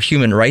Center for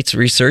Human Rights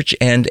Research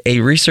and a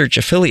research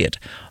affiliate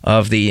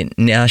of the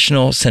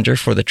National Center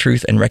for the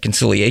Truth and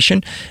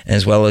Reconciliation,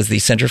 as well as the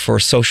Center for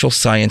Social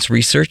Science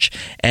Research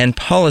and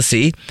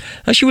Policy.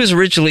 She was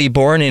originally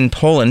born in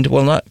Poland.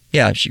 Well,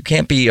 she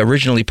can't be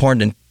originally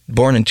born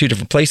born in two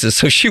different places.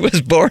 So she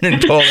was born in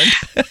Poland,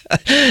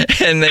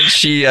 and then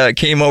she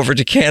came over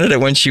to Canada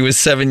when she was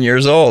 7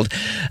 years old.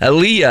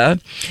 Leah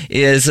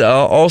is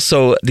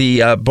also the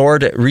has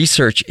broad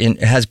research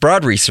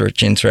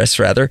interests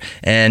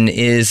and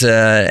is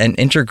an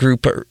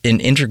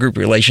intergroup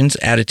relations,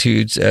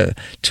 attitudes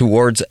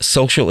towards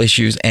social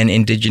issues and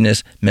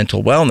Indigenous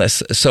mental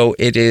wellness. So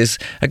it is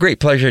a great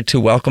pleasure to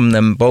welcome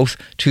them both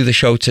to the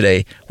show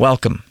today.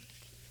 Welcome.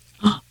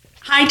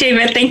 Hi,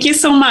 David. Thank you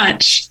so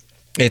much.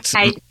 Thanks for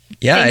having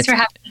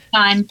me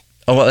on.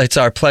 Oh, well, it's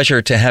our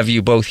pleasure to have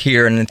you both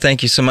here, and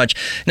thank you so much.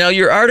 Now,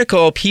 your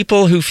article,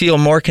 People Who Feel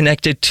More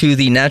Connected to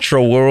the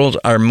Natural World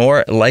Are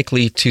More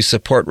Likely to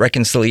Support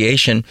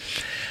Reconciliation.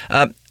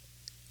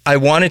 I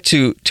wanted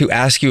to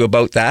ask you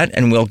about that,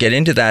 and we'll get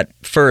into that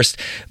first.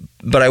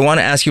 But I want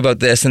to ask you about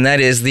this, and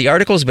that is the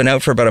article's been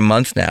out for about a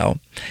month now,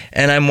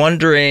 and I'm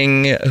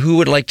wondering who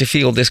would like to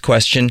field this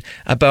question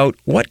about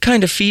what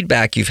kind of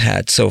feedback you've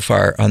had so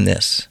far on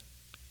this.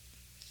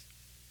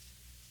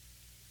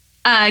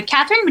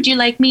 Catherine, would you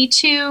like me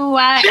to?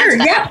 Sure,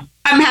 yeah.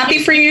 I'm happy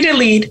for you to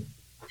lead.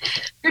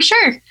 For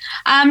sure.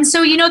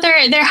 So,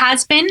 there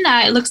has been,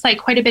 it looks like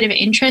quite a bit of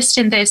interest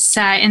in this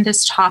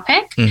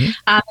topic. Mm-hmm.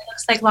 It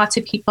looks like lots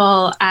of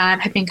people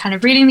have been kind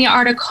of reading the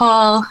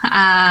article,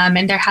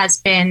 and there has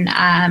been,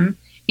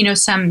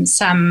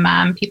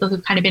 some people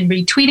who've kind of been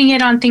retweeting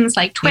it on things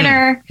like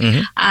Twitter.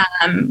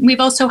 Mm-hmm. We've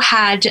also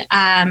had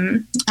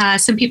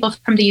some people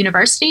from the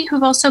university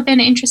who've also been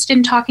interested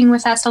in talking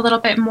with us a little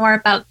bit more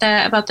about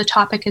the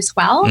topic as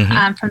well.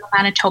 Mm-hmm. From the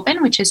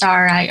Manitoban, which is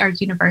our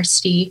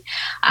university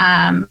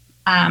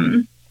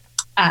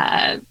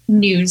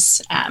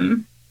news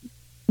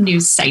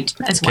site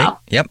as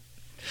well. Yep.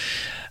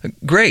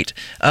 Great.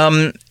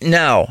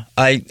 Now,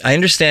 I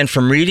understand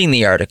from reading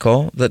the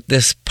article that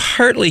this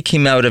partly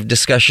came out of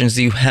discussions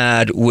you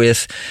had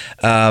with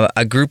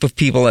a group of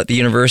people at the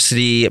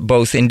university,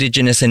 both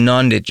Indigenous and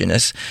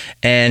non-Indigenous,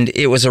 and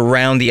it was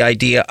around the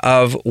idea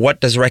of what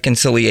does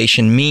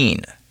reconciliation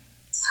mean?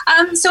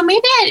 So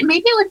maybe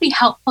it would be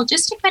helpful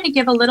just to kind of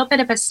give a little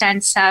bit of a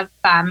sense of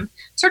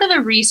sort of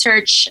the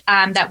research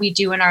that we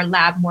do in our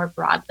lab more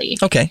broadly.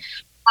 Okay.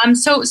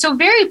 So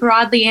very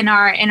broadly in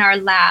our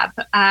lab,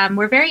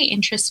 we're very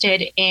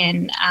interested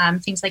in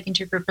things like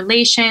intergroup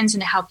relations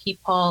and how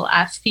people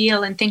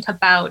feel and think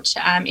about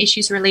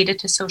issues related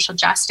to social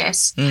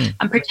justice,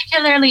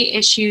 particularly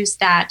issues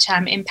that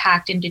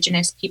impact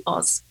Indigenous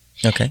peoples.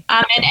 Okay.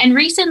 And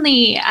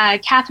recently,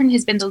 Catherine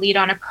has been the lead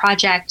on a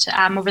project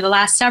over the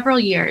last several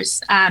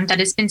years that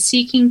has been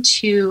seeking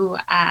to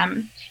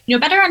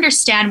better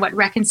understand what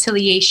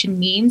reconciliation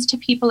means to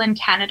people in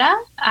Canada,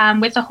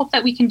 with the hope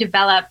that we can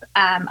develop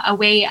a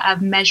way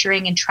of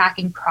measuring and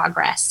tracking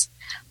progress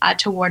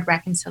toward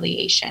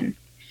reconciliation.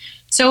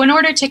 So in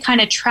order to kind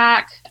of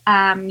track,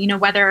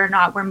 whether or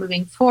not we're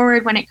moving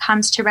forward when it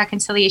comes to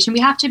reconciliation, we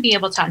have to be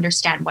able to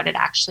understand what it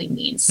actually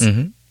means.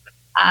 Mm-hmm.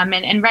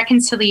 And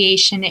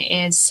reconciliation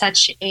is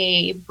such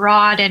a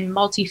broad and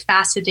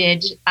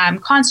multifaceted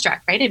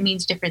construct, right? It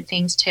means different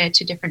things to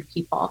different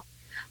people.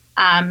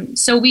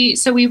 So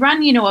we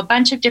run, a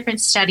bunch of different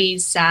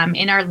studies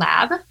in our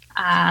lab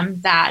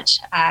that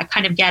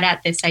kind of get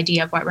at this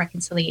idea of what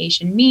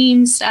reconciliation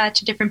means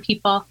to different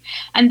people.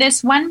 And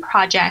this one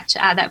project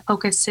that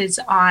focuses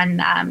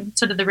on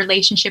sort of the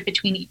relationship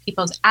between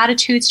people's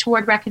attitudes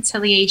toward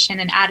reconciliation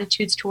and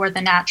attitudes toward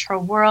the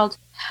natural world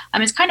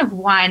is kind of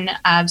one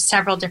of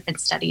several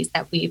different studies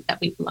that we've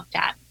looked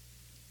at.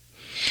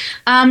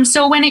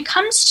 So when it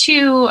comes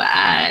to,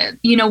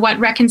 what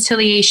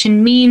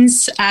reconciliation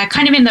means,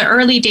 kind of in the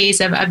early days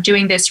of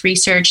doing this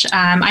research,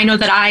 I know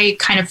that I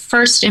kind of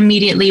first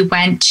immediately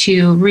went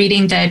to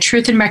reading the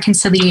Truth and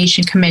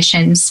Reconciliation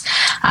Commission's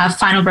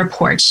final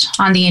report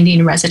on the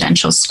Indian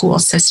residential school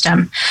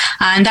system.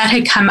 And that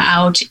had come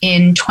out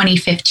in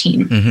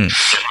 2015. Mm-hmm.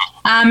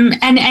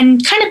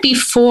 And kind of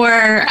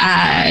before,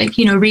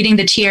 reading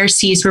the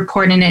TRC's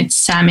report in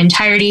its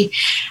entirety,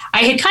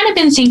 I had kind of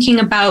been thinking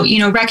about,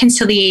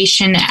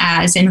 reconciliation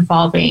as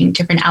involving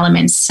different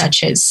elements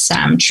such as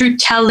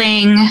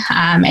truth-telling,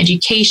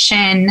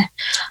 education,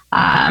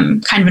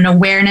 kind of an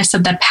awareness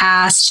of the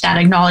past, that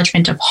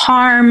acknowledgement of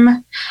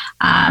harm,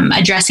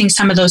 addressing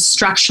some of those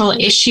structural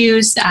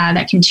issues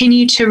that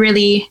continue to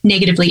really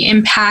negatively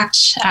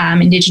impact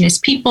Indigenous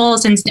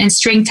peoples and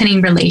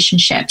strengthening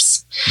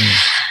relationships.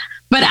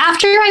 But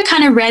after I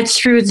kind of read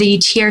through the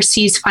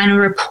TRC's final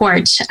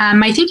report,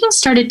 my thinking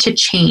started to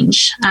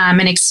change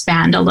and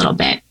expand a little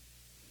bit.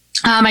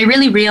 I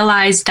really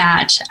realized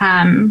that,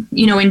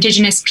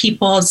 Indigenous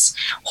peoples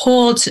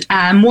hold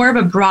more of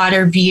a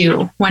broader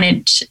view when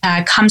it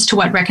comes to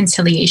what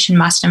reconciliation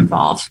must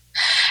involve.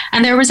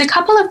 And there was a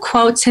couple of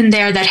quotes in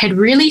there that had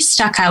really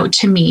stuck out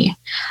to me.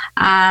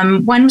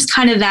 One was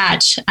kind of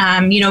that,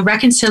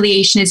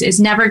 reconciliation is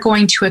never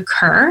going to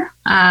occur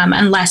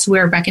unless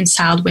we're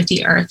reconciled with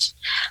the earth,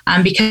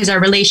 because our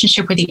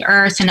relationship with the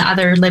earth and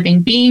other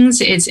living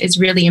beings is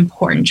really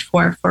important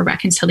for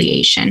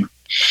reconciliation.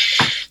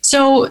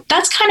 So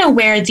that's kind of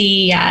where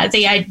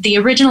the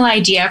original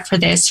idea for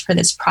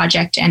this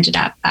project ended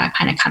up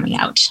kind of coming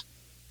out.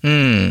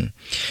 And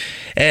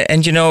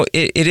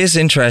it is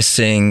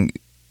interesting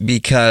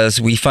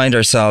because we find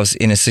ourselves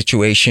in a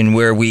situation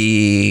where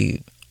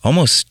we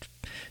almost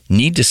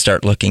need to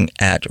start looking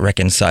at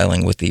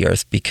reconciling with the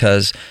earth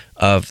because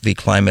of the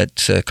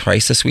climate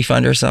crisis we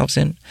find ourselves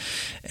in,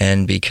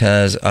 and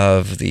because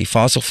of the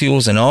fossil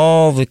fuels and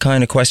all the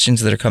kind of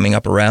questions that are coming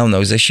up around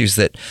those issues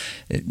that,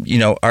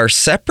 are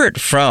separate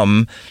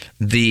from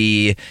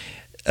the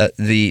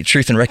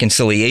Truth and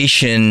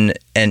Reconciliation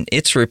and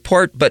its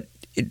report, but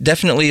it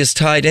definitely is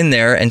tied in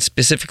there and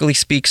specifically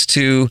speaks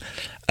to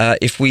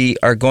if we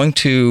are going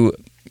to,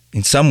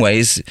 in some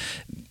ways,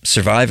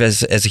 survive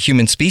as a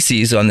human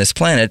species on this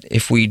planet,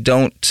 if we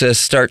don't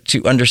start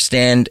to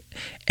understand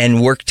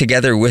and work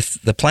together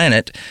with the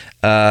planet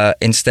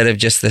instead of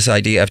just this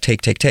idea of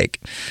take.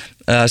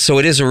 So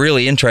it is a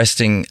really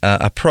interesting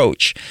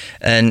approach.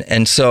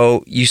 And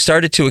so you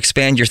started to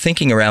expand your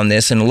thinking around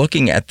this and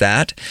looking at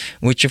that,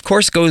 which of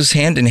course goes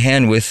hand in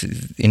hand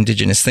with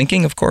Indigenous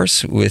thinking, of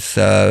course, with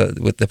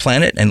the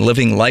planet and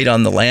living light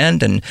on the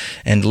land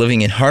and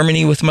living in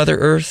harmony with Mother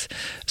Earth.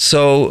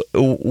 So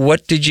where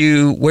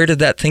did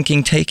that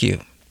thinking take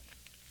you?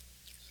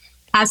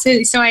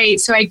 Absolutely. So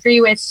I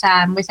agree with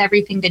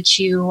everything that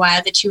you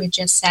had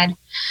just said.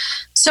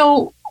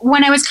 So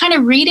when I was kind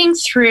of reading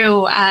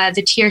through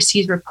the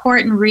TRC's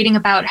report and reading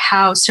about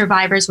how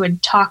survivors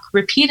would talk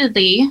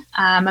repeatedly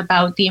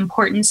about the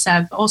importance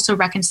of also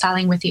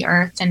reconciling with the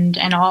earth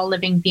and all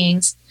living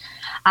beings,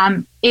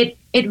 it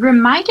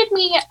reminded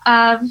me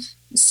of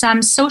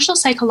some social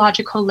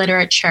psychological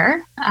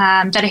literature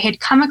that I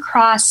had come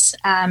across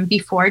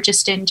before,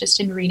 just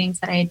in readings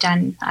that I had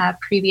done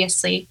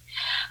previously.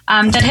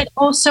 That had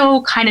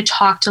also kind of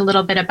talked a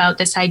little bit about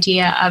this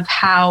idea of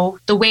how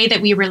the way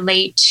that we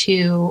relate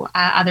to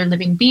other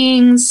living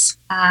beings,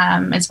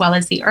 as well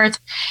as the earth,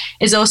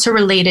 is also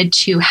related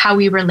to how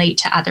we relate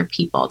to other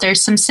people.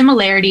 There's some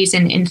similarities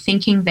in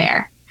thinking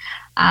there.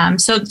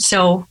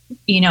 So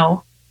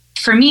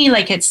for me,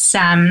 like it's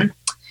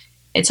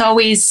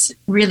always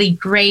really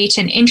great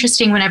and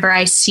interesting whenever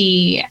I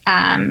see,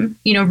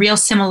 real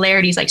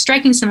similarities, like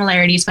striking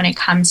similarities when it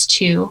comes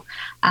to,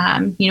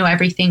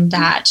 everything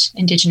that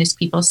Indigenous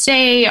people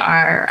say,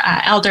 our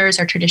elders,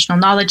 our traditional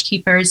knowledge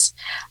keepers,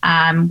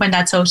 when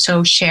that's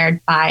also shared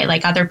by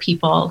like other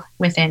people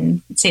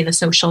within, say, the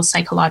social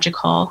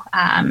psychological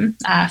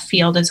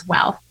field as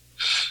well.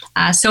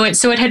 So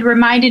it had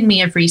reminded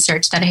me of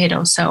research that I had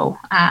also,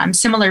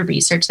 similar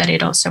research that I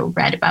had also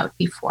read about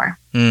before.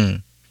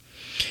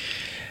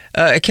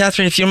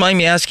 Catherine, if you don't mind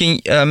me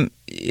asking,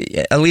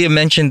 Aaliyah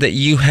mentioned that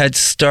you had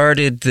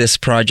started this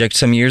project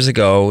some years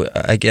ago,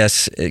 I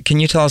guess. Can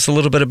you tell us a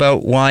little bit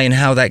about why and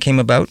how that came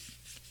about?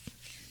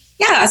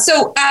 Yeah,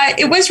 so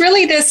it was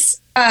really this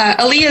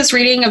Aaliyah's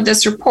reading of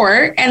this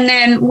report, and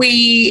then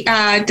we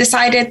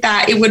decided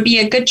that it would be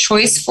a good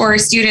choice for a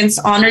student's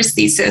honors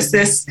thesis,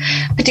 this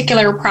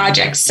particular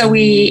project. So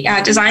we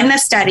designed the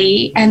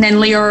study, and then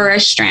Leora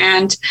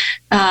Strand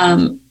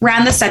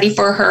ran the study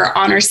for her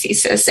honors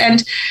thesis.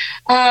 And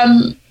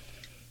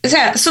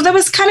so that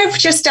was kind of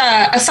just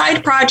a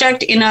side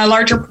project in a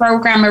larger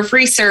program of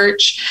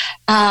research.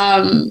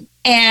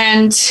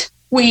 And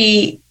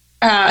we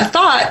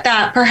thought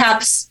that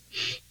perhaps,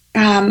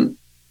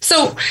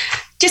 so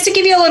just to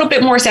give you a little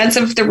bit more sense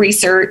of the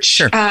research,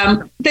 sure.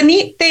 The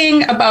neat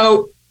thing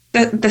about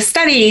the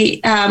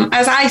study,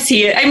 as I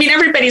see it, I mean,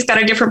 everybody's got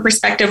a different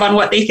perspective on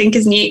what they think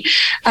is neat.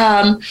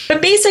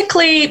 But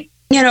basically,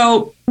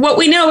 what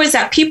we know is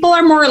that people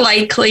are more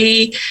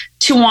likely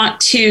to want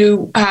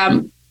to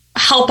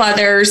help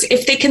others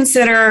if they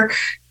consider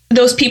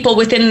those people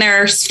within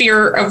their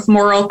sphere of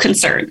moral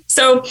concern.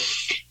 So,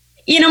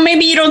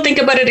 maybe you don't think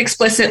about it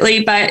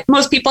explicitly, but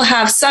most people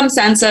have some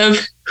sense of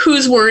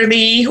who's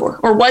worthy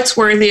or what's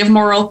worthy of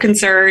moral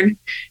concern,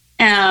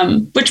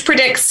 which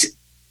predicts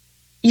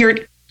your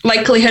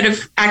likelihood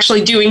of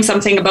actually doing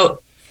something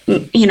about,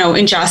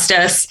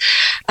 injustice.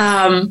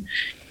 And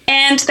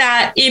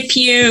that if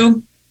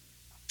you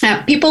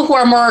people who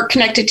are more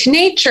connected to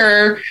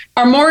nature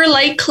are more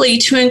likely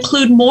to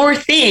include more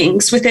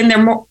things within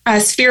their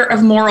sphere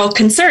of moral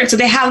concern. So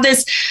they have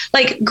this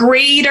like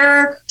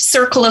greater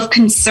circle of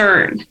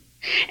concern.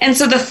 And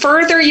so the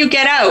further you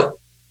get out,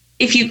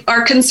 if you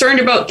are concerned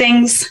about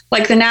things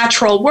like the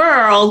natural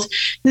world,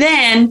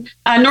 then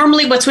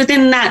normally what's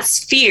within that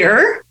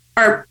sphere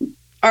are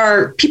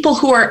people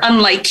who are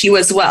unlike you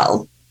as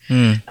well.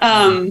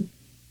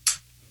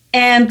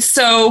 And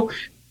so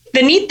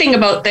the neat thing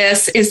about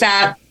this is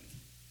that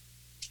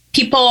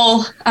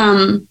people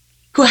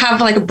who have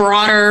like a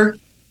broader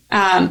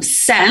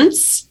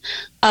sense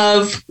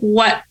of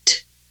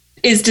what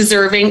is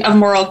deserving of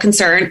moral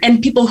concern,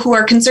 and people who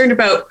are concerned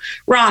about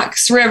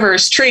rocks,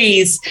 rivers,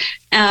 trees,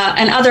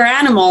 and other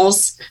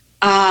animals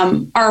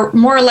are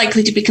more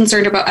likely to be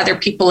concerned about other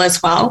people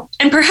as well.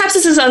 And perhaps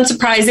this is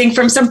unsurprising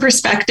from some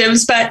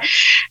perspectives, but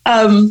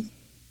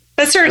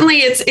certainly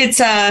it's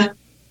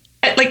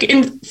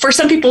for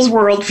some people's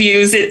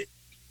worldviews,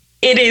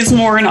 it is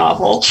more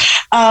novel.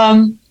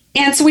 And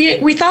so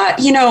we thought,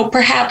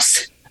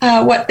 perhaps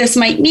what this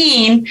might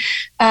mean,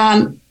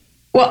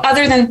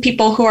 other than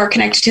people who are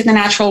connected to the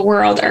natural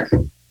world are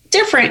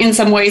different in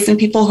some ways than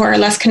people who are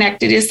less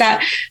connected, is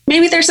that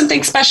maybe there's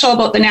something special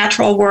about the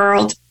natural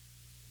world.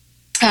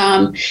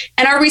 And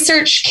our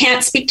research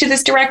can't speak to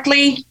this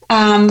directly,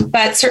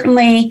 but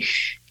certainly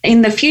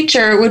in the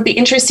future, it would be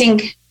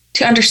interesting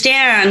to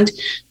understand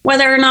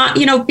whether or not,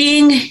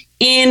 being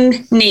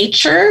in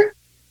nature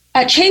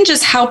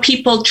changes how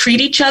people treat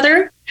each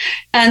other.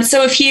 And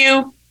so if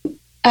you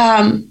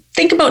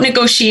think about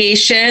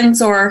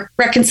negotiations or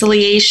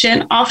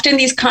reconciliation, often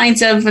these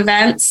kinds of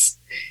events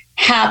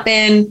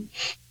happen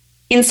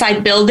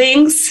inside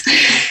buildings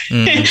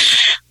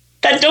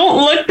that don't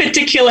look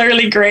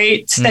particularly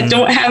great, that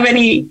don't have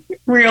any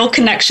real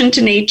connection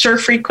to nature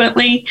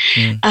frequently.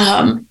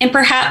 And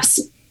perhaps,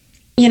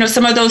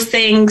 some of those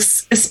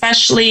things,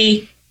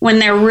 especially when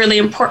they're really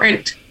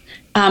important,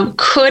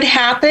 could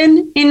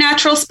happen in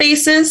natural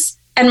spaces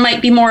and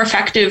might be more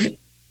effective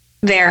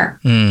there.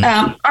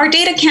 Our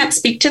data can't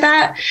speak to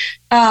that,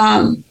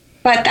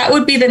 but that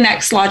would be the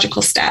next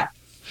logical step.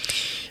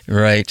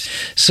 Right.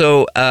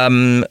 So,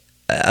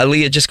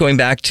 Aaliyah, just going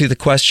back to the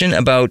question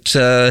about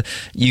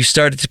you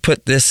started to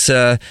put this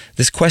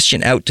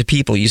question out to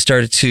people. You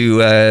started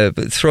to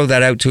throw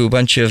that out to a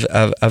bunch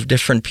of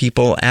different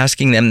people,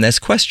 asking them this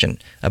question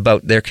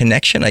about their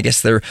connection, I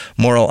guess their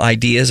moral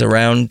ideas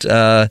around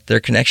their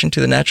connection to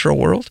the natural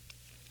world.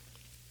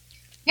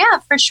 Yeah,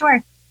 for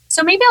sure.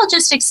 So maybe I'll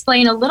just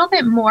explain a little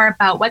bit more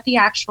about what the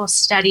actual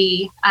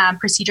study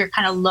procedure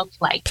kind of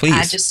looked like.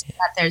 Please. Just so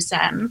that there's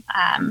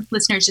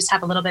listeners just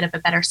have a little bit of a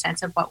better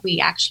sense of what we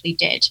actually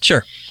did.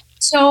 Sure.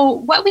 So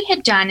what we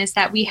had done is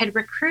that we had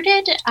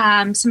recruited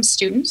some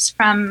students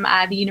from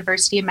the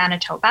University of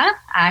Manitoba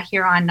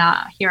here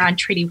on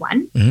Treaty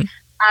 1.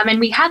 And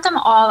we had them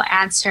all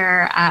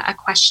answer a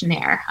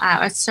questionnaire,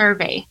 a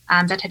survey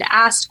that had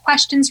asked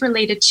questions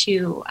related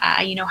to,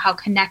 how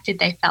connected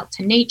they felt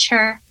to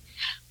nature.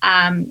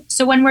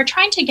 So when we're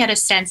trying to get a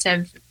sense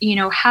of,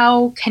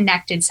 how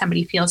connected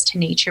somebody feels to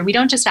nature, we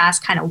don't just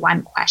ask kind of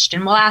one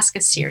question. We'll ask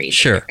a series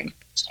of different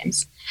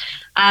questions.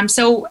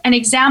 So an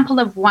example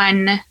of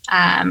one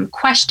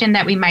question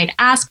that we might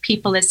ask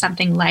people is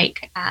something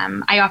like,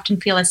 I often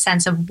feel a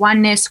sense of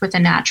oneness with the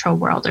natural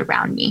world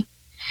around me.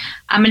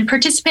 And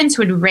participants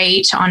would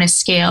rate on a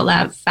scale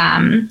of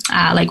 1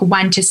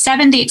 to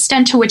 7 the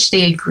extent to which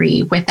they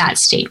agree with that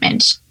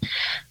statement.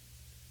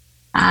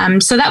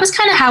 So that was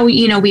kind of how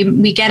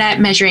we get at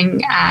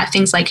measuring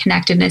things like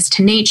connectedness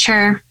to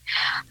nature.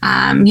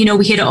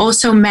 We had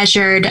also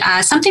measured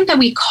something that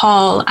we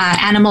call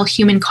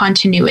animal-human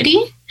continuity.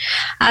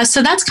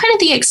 So that's kind of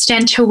the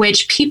extent to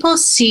which people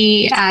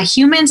see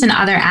humans and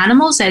other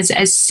animals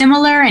as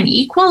similar and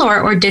equal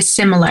or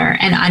dissimilar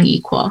and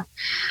unequal.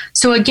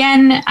 So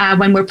again,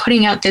 when we're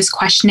putting out this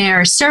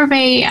questionnaire or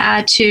survey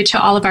to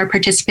all of our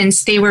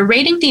participants, they were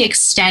rating the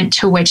extent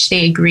to which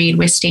they agreed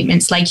with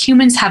statements like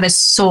humans have a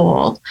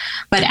soul,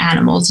 but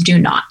animals do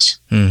not.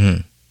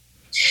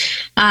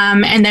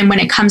 And then when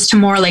it comes to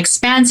moral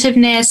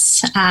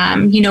expansiveness,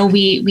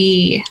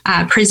 we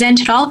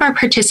presented all of our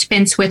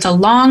participants with a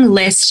long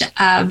list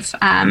of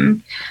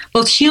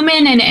both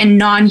human and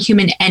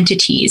non-human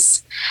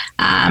entities.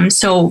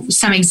 So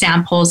some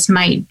examples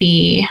might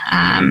be,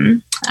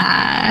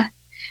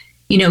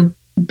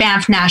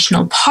 Banff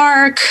National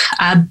Park,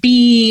 a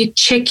bee,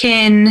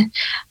 chicken,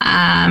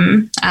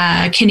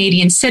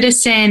 Canadian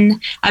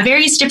citizen,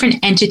 various different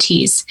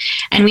entities.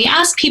 And we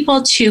asked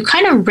people to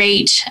kind of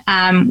rate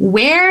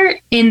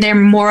where in their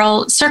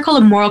moral circle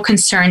of moral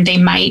concern they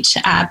might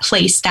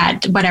place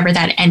that, whatever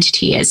that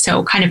entity is.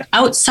 So kind of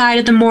outside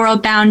of the moral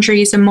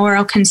boundaries of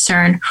moral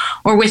concern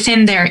or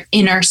within their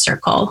inner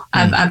circle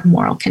of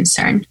moral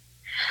concern.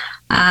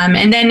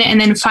 And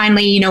then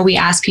finally, we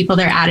ask people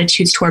their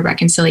attitudes toward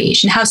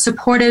reconciliation, how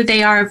supportive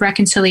they are of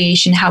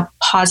reconciliation, how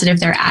positive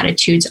their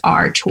attitudes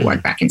are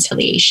toward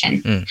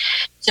reconciliation.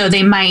 So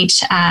they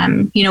might,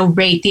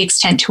 rate the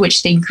extent to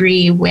which they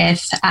agree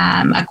with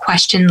a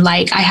question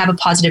like, I have a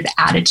positive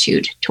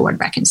attitude toward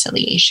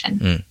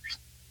reconciliation.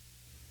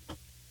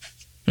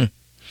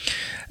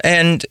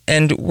 And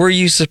were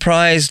you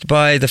surprised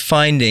by the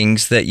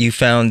findings that you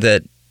found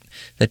that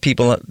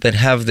people that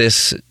have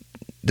this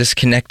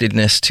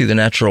connectedness to the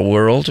natural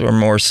world are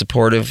more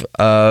supportive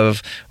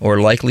of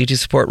or likely to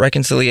support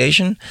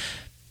reconciliation?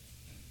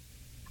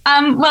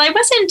 Well, I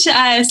wasn't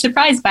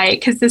surprised by it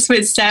because this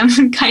was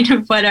kind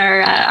of what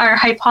our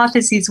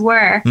hypotheses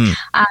were.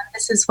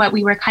 This is what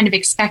we were kind of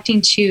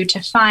expecting to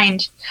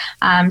find.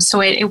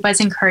 So it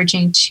was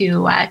encouraging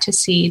to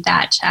see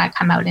that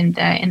come out in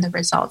the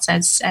results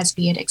as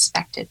we had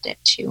expected it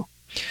to.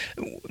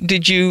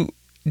 Did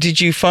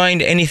you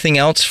find anything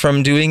else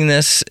from doing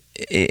this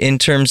in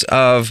terms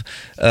of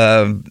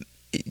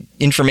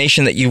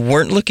information that you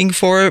weren't looking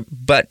for,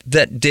 but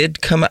that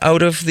did come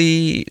out of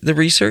the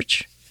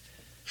research?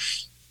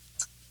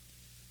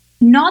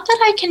 Not that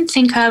I can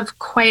think of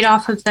quite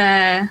off of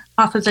the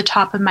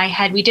top of my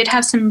head. We did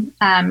have some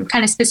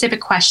kind of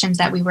specific questions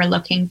that we were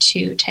looking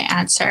to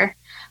answer,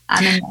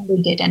 and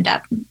we did end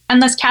up.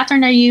 Unless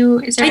Catherine, I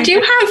do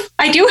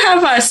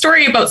have a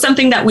story about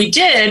something that we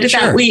did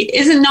that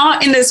is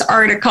not in this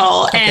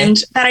article,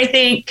 and that I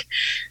think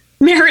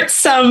merits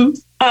some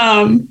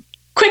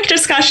quick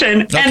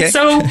discussion. Okay. And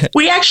so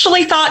we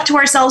actually thought to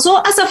ourselves,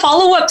 well, as a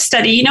follow-up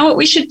study, you know what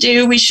we should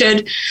do? We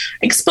should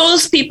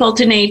expose people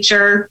to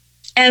nature.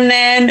 And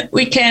then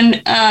we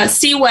can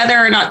see whether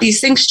or not these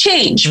things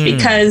change,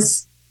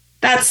 because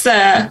that's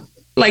the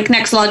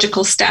next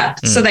logical step,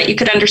 so that you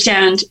could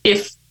understand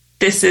if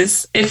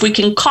we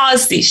can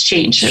cause these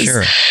changes.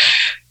 Sure.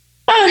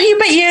 But we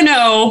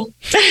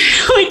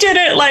did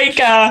it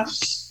like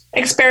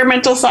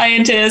experimental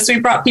scientists. We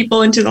brought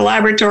people into the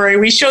laboratory.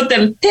 We showed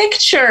them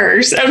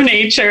pictures of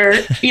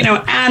nature,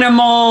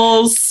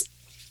 animals.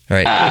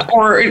 Right.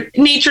 Or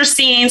nature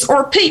scenes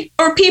or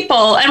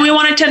people. And we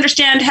wanted to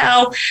understand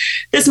how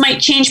this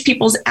might change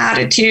people's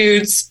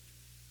attitudes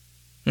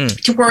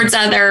towards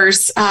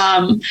others.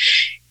 And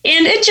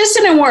it just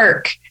didn't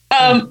work.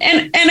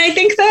 And I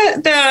think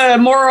that the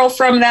moral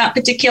from that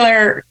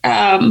particular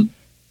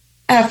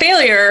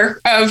failure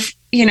of,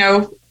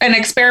 an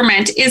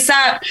experiment is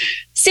that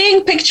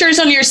seeing pictures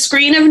on your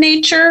screen of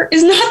nature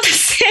is not the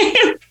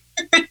same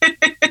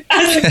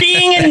as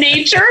being in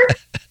nature.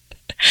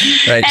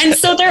 Right. And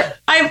so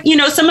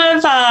some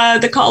of our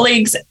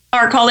colleagues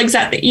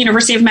at the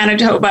University of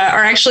Manitoba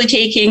are actually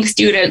taking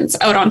students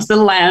out onto the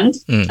land,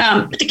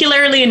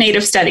 particularly in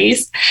Native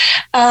studies,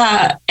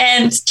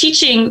 and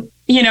teaching,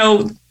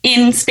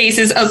 in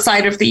spaces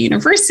outside of the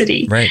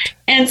university. Right.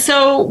 And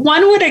so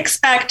one would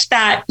expect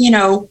that,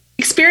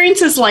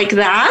 experiences like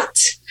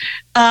that,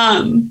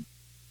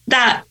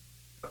 that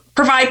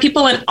provide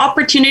people an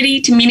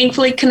opportunity to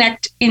meaningfully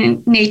connect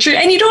in nature.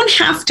 And you don't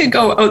have to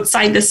go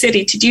outside the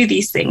city to do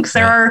these things.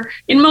 There are,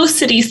 in most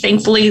cities,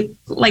 thankfully,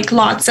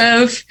 lots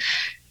of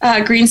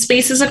green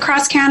spaces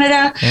across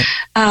Canada.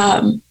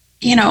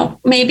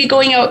 Maybe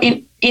going out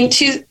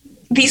into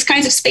these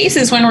kinds of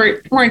spaces when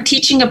we're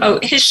teaching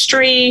about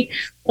history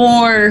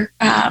or,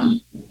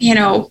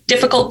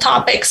 difficult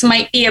topics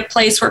might be a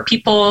place where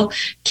people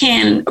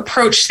can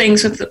approach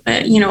things with,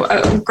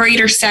 a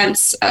greater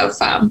sense of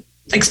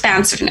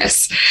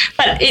expansiveness.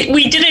 But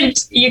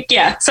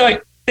so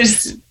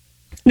there's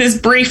this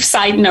brief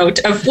side note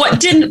of what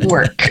didn't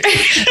work.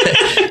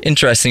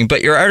 Interesting.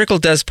 But your article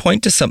does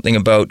point to something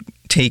about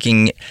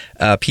taking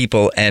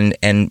people and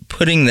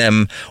putting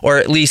them, or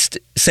at least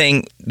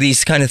saying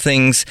these kind of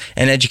things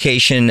and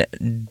education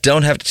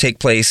don't have to take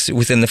place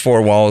within the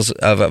four walls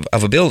of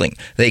a building.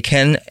 They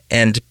can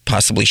and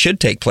possibly should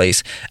take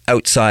place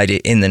outside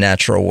in the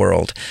natural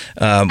world,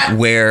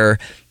 where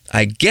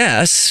I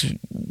guess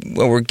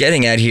what we're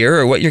getting at here,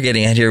 or what you're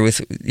getting at here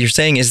with you're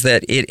saying, is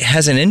that it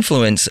has an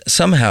influence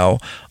somehow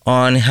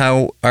on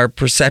how our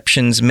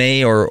perceptions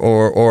may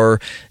or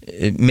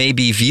may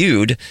be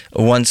viewed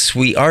once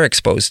we are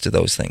exposed to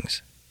those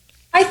things.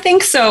 I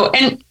think so.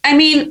 And I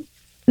mean,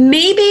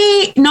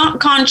 maybe not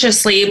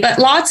consciously, but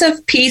lots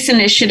of peace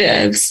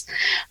initiatives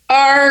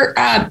are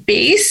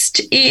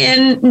based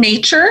in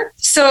nature.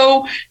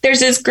 So there's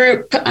this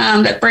group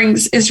that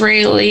brings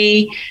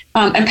Israeli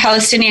and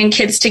Palestinian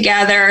kids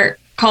together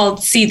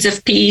called Seeds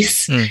of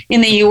Peace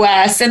in the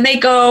US. And they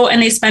go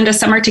and they spend a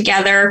summer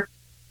together,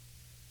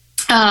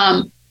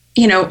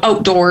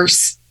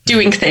 outdoors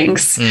doing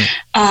things. They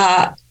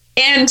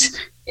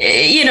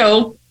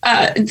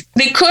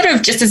could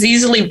have just as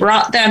easily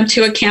brought them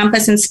to a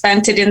campus and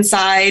spent it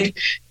inside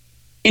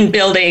in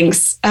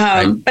buildings.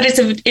 But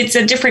it's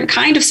a different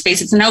kind of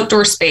space. It's an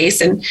outdoor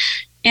space. And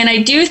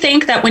I do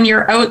think that when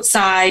you're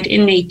outside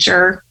in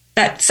nature,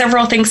 that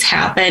several things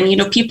happen.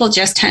 People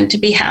just tend to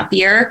be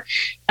happier.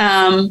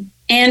 And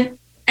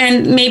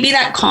maybe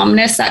that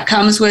calmness that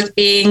comes with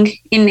being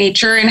in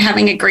nature and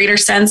having a greater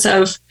sense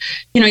of,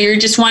 you're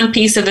just one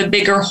piece of a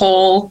bigger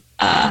whole,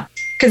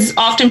 because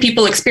often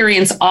people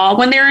experience awe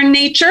when they're in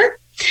nature,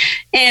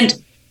 and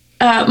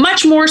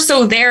much more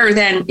so there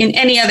than in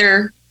any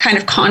other kind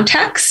of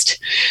context,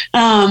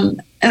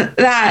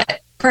 that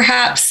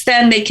perhaps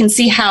then they can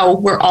see how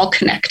we're all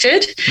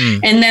connected,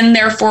 and then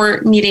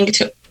therefore needing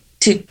to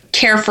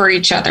care for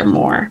each other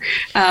more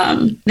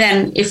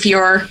than if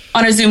you're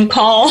on a Zoom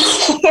call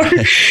or,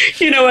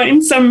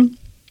 in some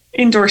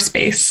indoor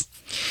space.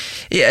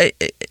 Yeah,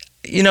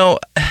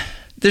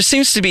 there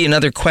seems to be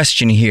another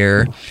question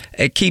here.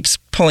 It keeps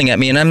pulling at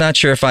me, and I'm not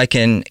sure if I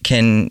can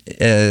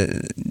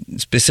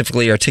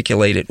specifically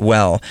articulate it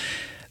well.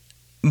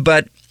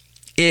 But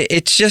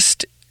it's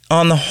just,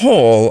 on the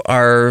whole,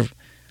 are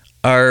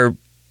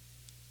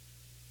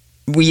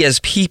we as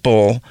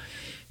people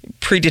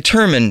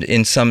predetermined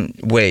in some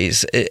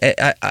ways?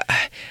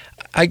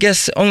 I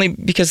guess only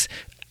because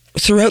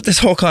throughout this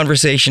whole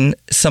conversation,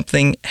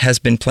 something has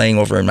been playing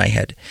over in my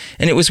head.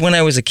 And it was when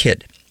I was a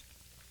kid.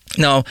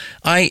 Now,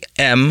 I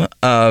am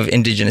of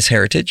Indigenous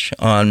heritage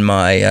on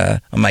my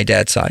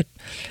dad's side.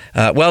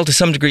 Well, to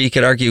some degree, you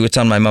could argue it's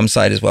on my mom's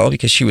side as well,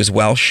 because she was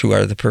Welsh, who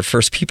are the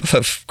first people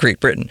of Great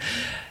Britain.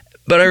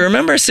 But I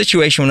remember a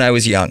situation when I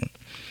was young,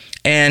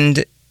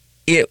 and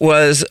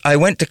I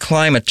went to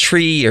climb a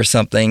tree or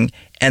something,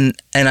 and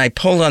I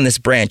pulled on this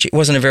branch. It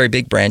wasn't a very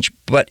big branch,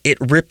 but it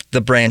ripped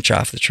the branch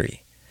off the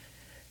tree.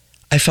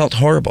 I felt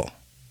horrible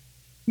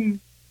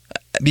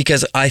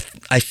because I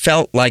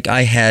felt like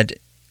I had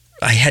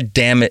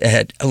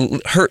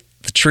hurt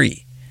the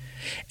tree.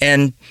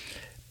 And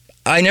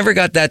I never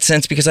got that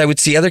sense, because I would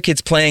see other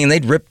kids playing and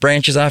they'd rip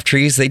branches off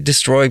trees, they'd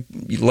destroy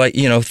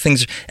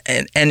things,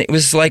 and it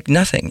was like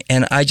nothing.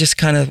 And I just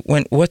kind of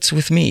went, what's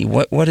with me?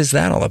 What is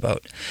that all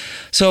about?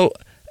 So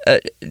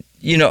I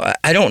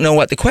don't know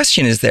what the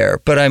question is there,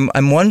 but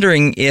I'm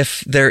wondering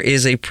if there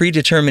is a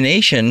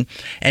predetermination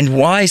and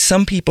why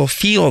some people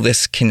feel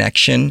this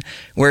connection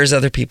whereas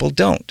other people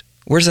don't.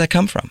 Where does that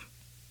come from?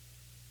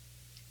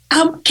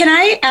 Can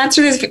I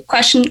answer this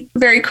question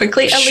very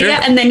quickly, Aaliyah, Sure.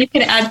 and then you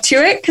can add to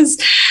it? Because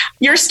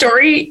your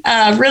story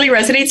really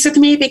resonates with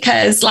me,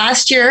 because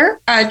last year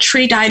a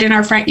tree died in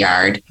our front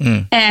yard,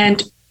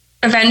 and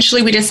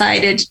eventually we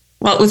decided,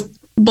 well, it was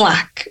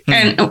black,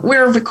 and we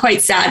were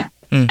quite sad.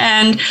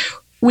 And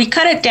we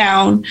cut it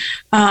down,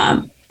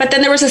 but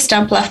then there was a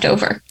stump left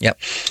over. Yep.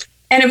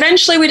 And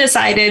eventually we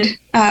decided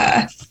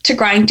to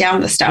grind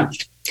down the stump.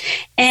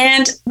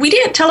 And we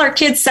didn't tell our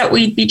kids that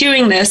we'd be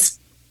doing this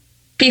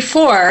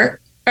before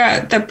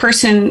the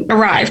person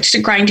arrived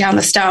to grind down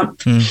the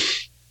stump. And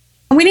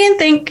we didn't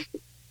think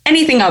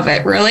anything of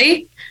it,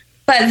 really,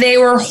 but they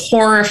were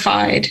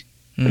horrified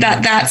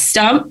that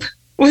stump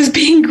was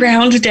being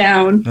ground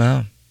down.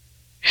 Wow.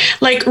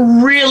 Like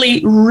really,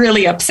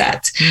 really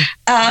upset.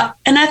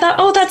 And I thought,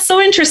 oh, that's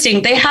so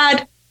interesting. They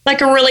had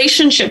like a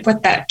relationship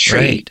with that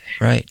tree.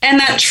 Right. And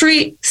that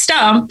tree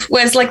stump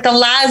was like the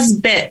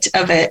last bit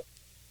of it.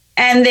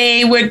 And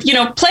they would,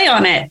 play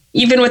on it,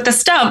 even with the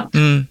stump.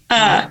 And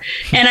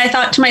I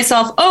thought to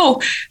myself,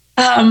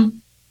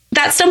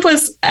 that stump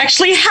was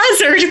actually a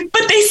hazard,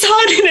 but they saw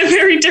it in a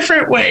very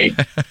different way.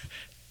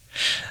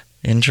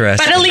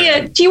 Interesting. But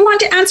Aaliyah, do you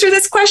want to answer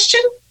this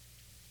question?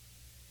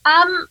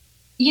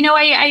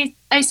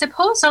 I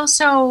suppose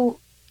also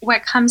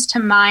what comes to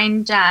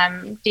mind,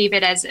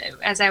 David,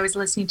 as I was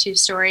listening to your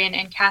story,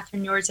 and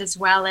Catherine, yours as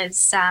well,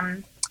 is,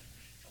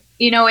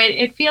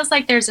 it feels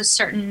like there's a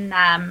certain,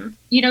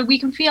 we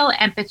can feel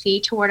empathy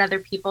toward other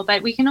people,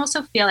 but we can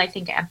also feel, I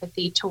think,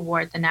 empathy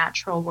toward the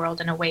natural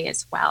world in a way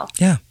as well.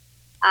 Yeah.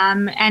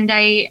 And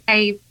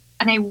I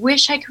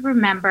wish I could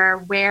remember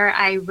where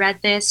I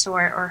read this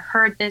or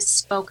heard this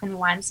spoken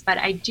once, but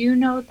I do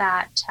know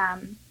that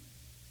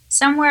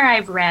somewhere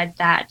I've read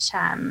that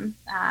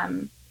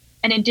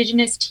an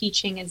Indigenous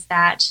teaching is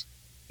that,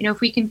 if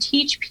we can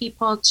teach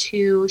people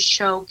to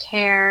show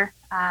care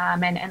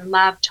and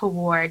love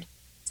toward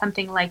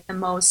something like the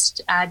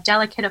most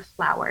delicate of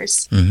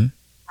flowers,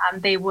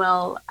 they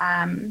will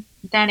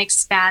then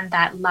expand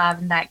that love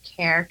and that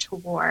care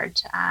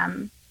toward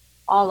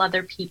all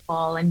other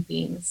people and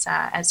beings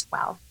as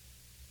well.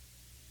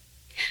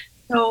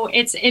 So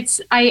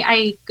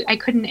I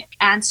couldn't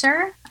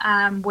answer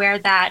where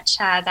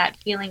that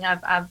feeling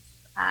of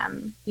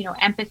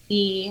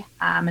empathy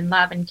and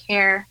love and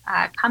care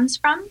comes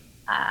from.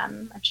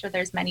 I'm sure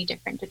there's many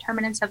different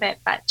determinants of it,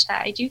 but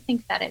I do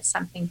think that it's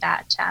something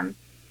that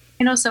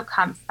can also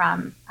come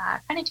from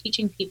kind of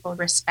teaching people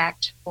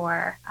respect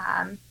for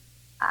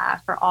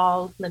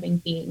all living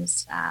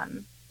beings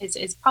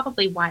is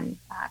probably one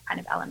kind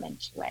of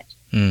element to it.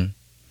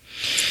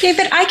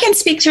 David, I can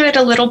speak to it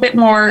a little bit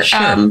more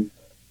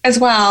as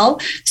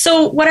well.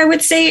 So what I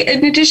would say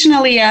in addition,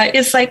 Aaliyah,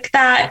 is like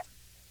that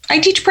I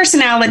teach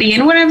personality.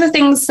 And one of the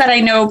things that I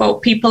know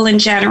about people in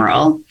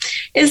general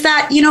is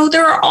that,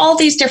 there are all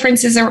these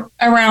differences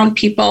around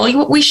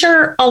people. We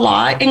share a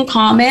lot in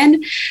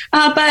common,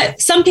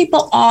 but some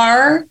people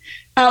are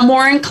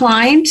more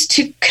inclined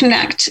to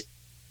connect,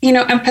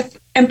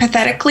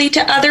 empathetically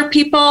to other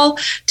people,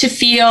 to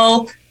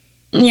feel,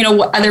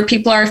 what other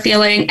people are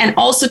feeling, and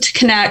also to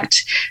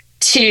connect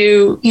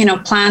to,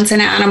 plants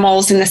and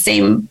animals in the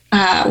same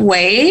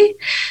way.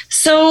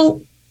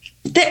 So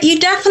that you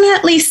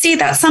definitely see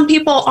that some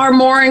people are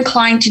more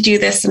inclined to do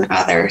this than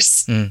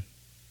others. Right.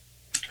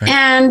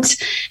 And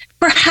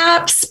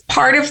perhaps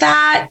part of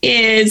that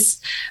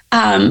is,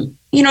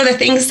 the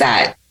things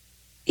that,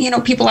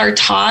 people are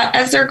taught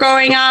as they're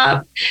growing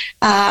up.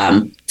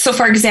 So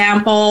for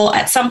example,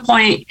 at some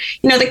point,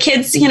 the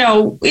kids,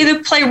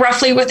 either play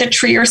roughly with a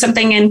tree or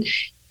something.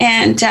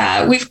 And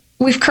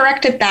we've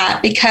corrected that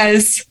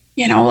because,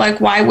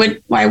 why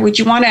would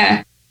you want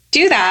to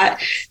do that?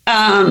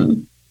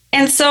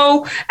 And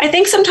so I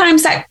think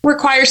sometimes that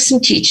requires some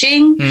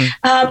teaching,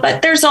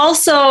 but there's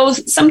also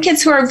some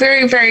kids who are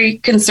very, very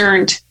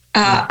concerned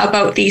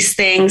about these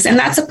things. And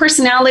that's a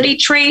personality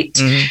trait.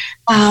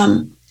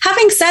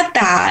 Having said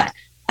that,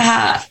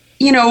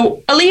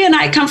 Aaliyah and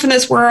I come from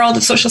this world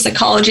of social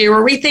psychology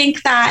where we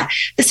think that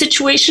the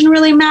situation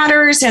really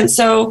matters. And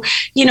so,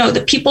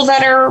 the people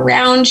that are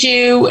around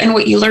you and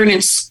what you learn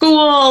in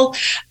school,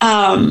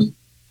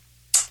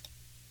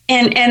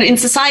 and in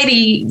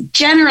society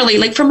generally,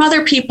 like from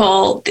other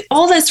people,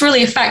 all this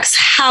really affects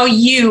how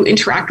you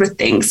interact with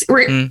things,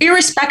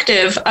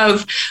 irrespective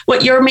of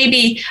what your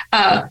maybe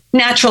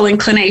natural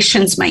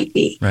inclinations might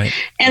be. Right.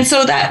 And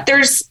so that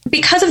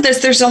because of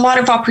this, there's a lot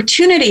of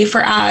opportunity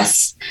for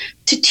us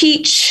to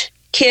teach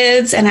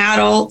kids and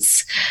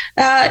adults,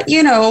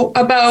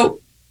 about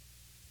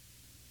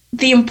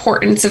the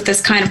importance of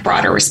this kind of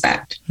broader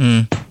respect.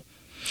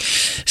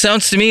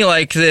 Sounds to me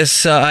like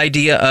this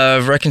idea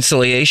of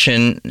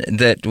reconciliation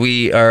that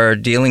we are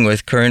dealing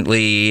with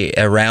currently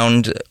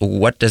around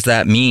what does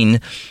that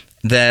mean,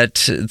 that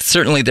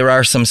certainly there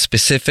are some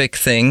specific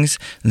things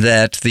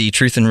that the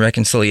Truth and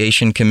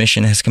Reconciliation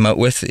Commission has come out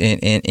with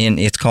in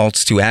its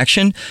calls to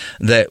action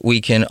that we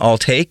can all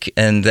take,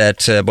 and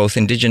that both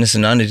Indigenous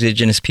and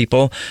non-Indigenous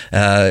people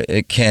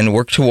can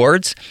work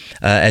towards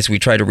as we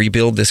try to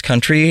rebuild this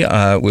country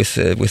with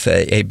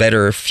a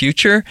better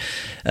future.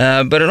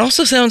 But it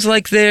also sounds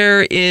like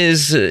there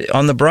is,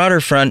 on the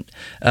broader front,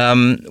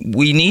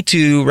 we need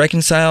to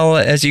reconcile,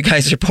 as you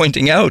guys are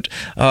pointing out,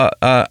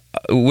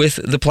 with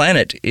the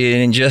planet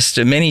in just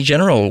many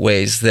general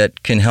ways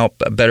that can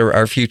help better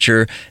our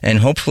future and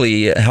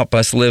hopefully help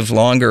us live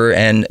longer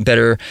and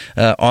better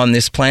on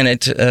this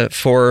planet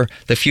for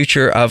the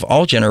future of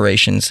all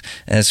generations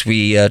as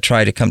we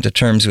try to come to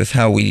terms with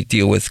how we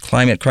deal with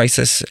climate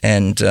crisis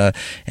and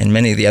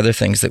many of the other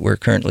things that we're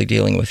currently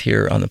dealing with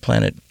here on the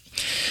planet.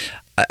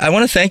 I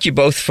want to thank you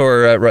both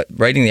for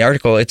writing the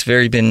article. It's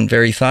been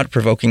very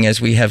thought-provoking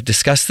as we have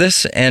discussed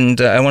this, and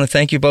I want to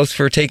thank you both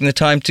for taking the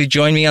time to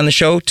join me on the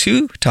show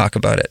to talk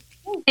about it.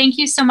 Thank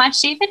you so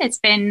much, David. It's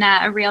been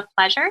a real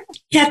pleasure.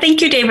 Yeah, thank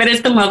you, David.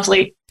 It's been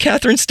lovely.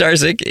 Catherine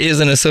Starzyk is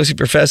an associate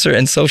professor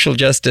and social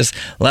justice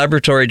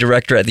laboratory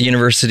director at the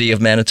University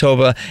of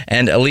Manitoba,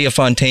 and Aaliyah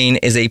Fontaine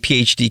is a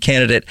PhD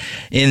candidate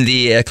in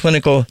the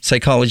clinical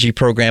psychology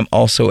program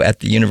also at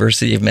the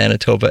University of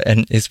Manitoba.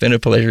 And it's been a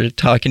pleasure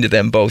talking to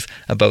them both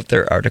about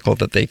their article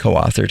that they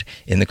co-authored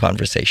in the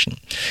conversation.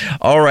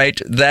 All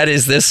right, that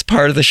is this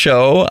part of the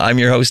show. I'm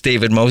your host,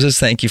 David Moses.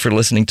 Thank you for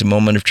listening to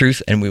Moment of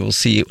Truth, and we will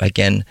see you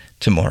again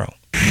tomorrow.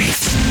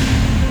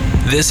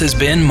 This has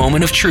been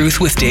Moment of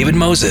Truth with David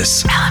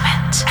Moses.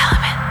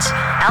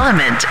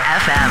 Element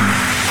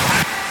FM.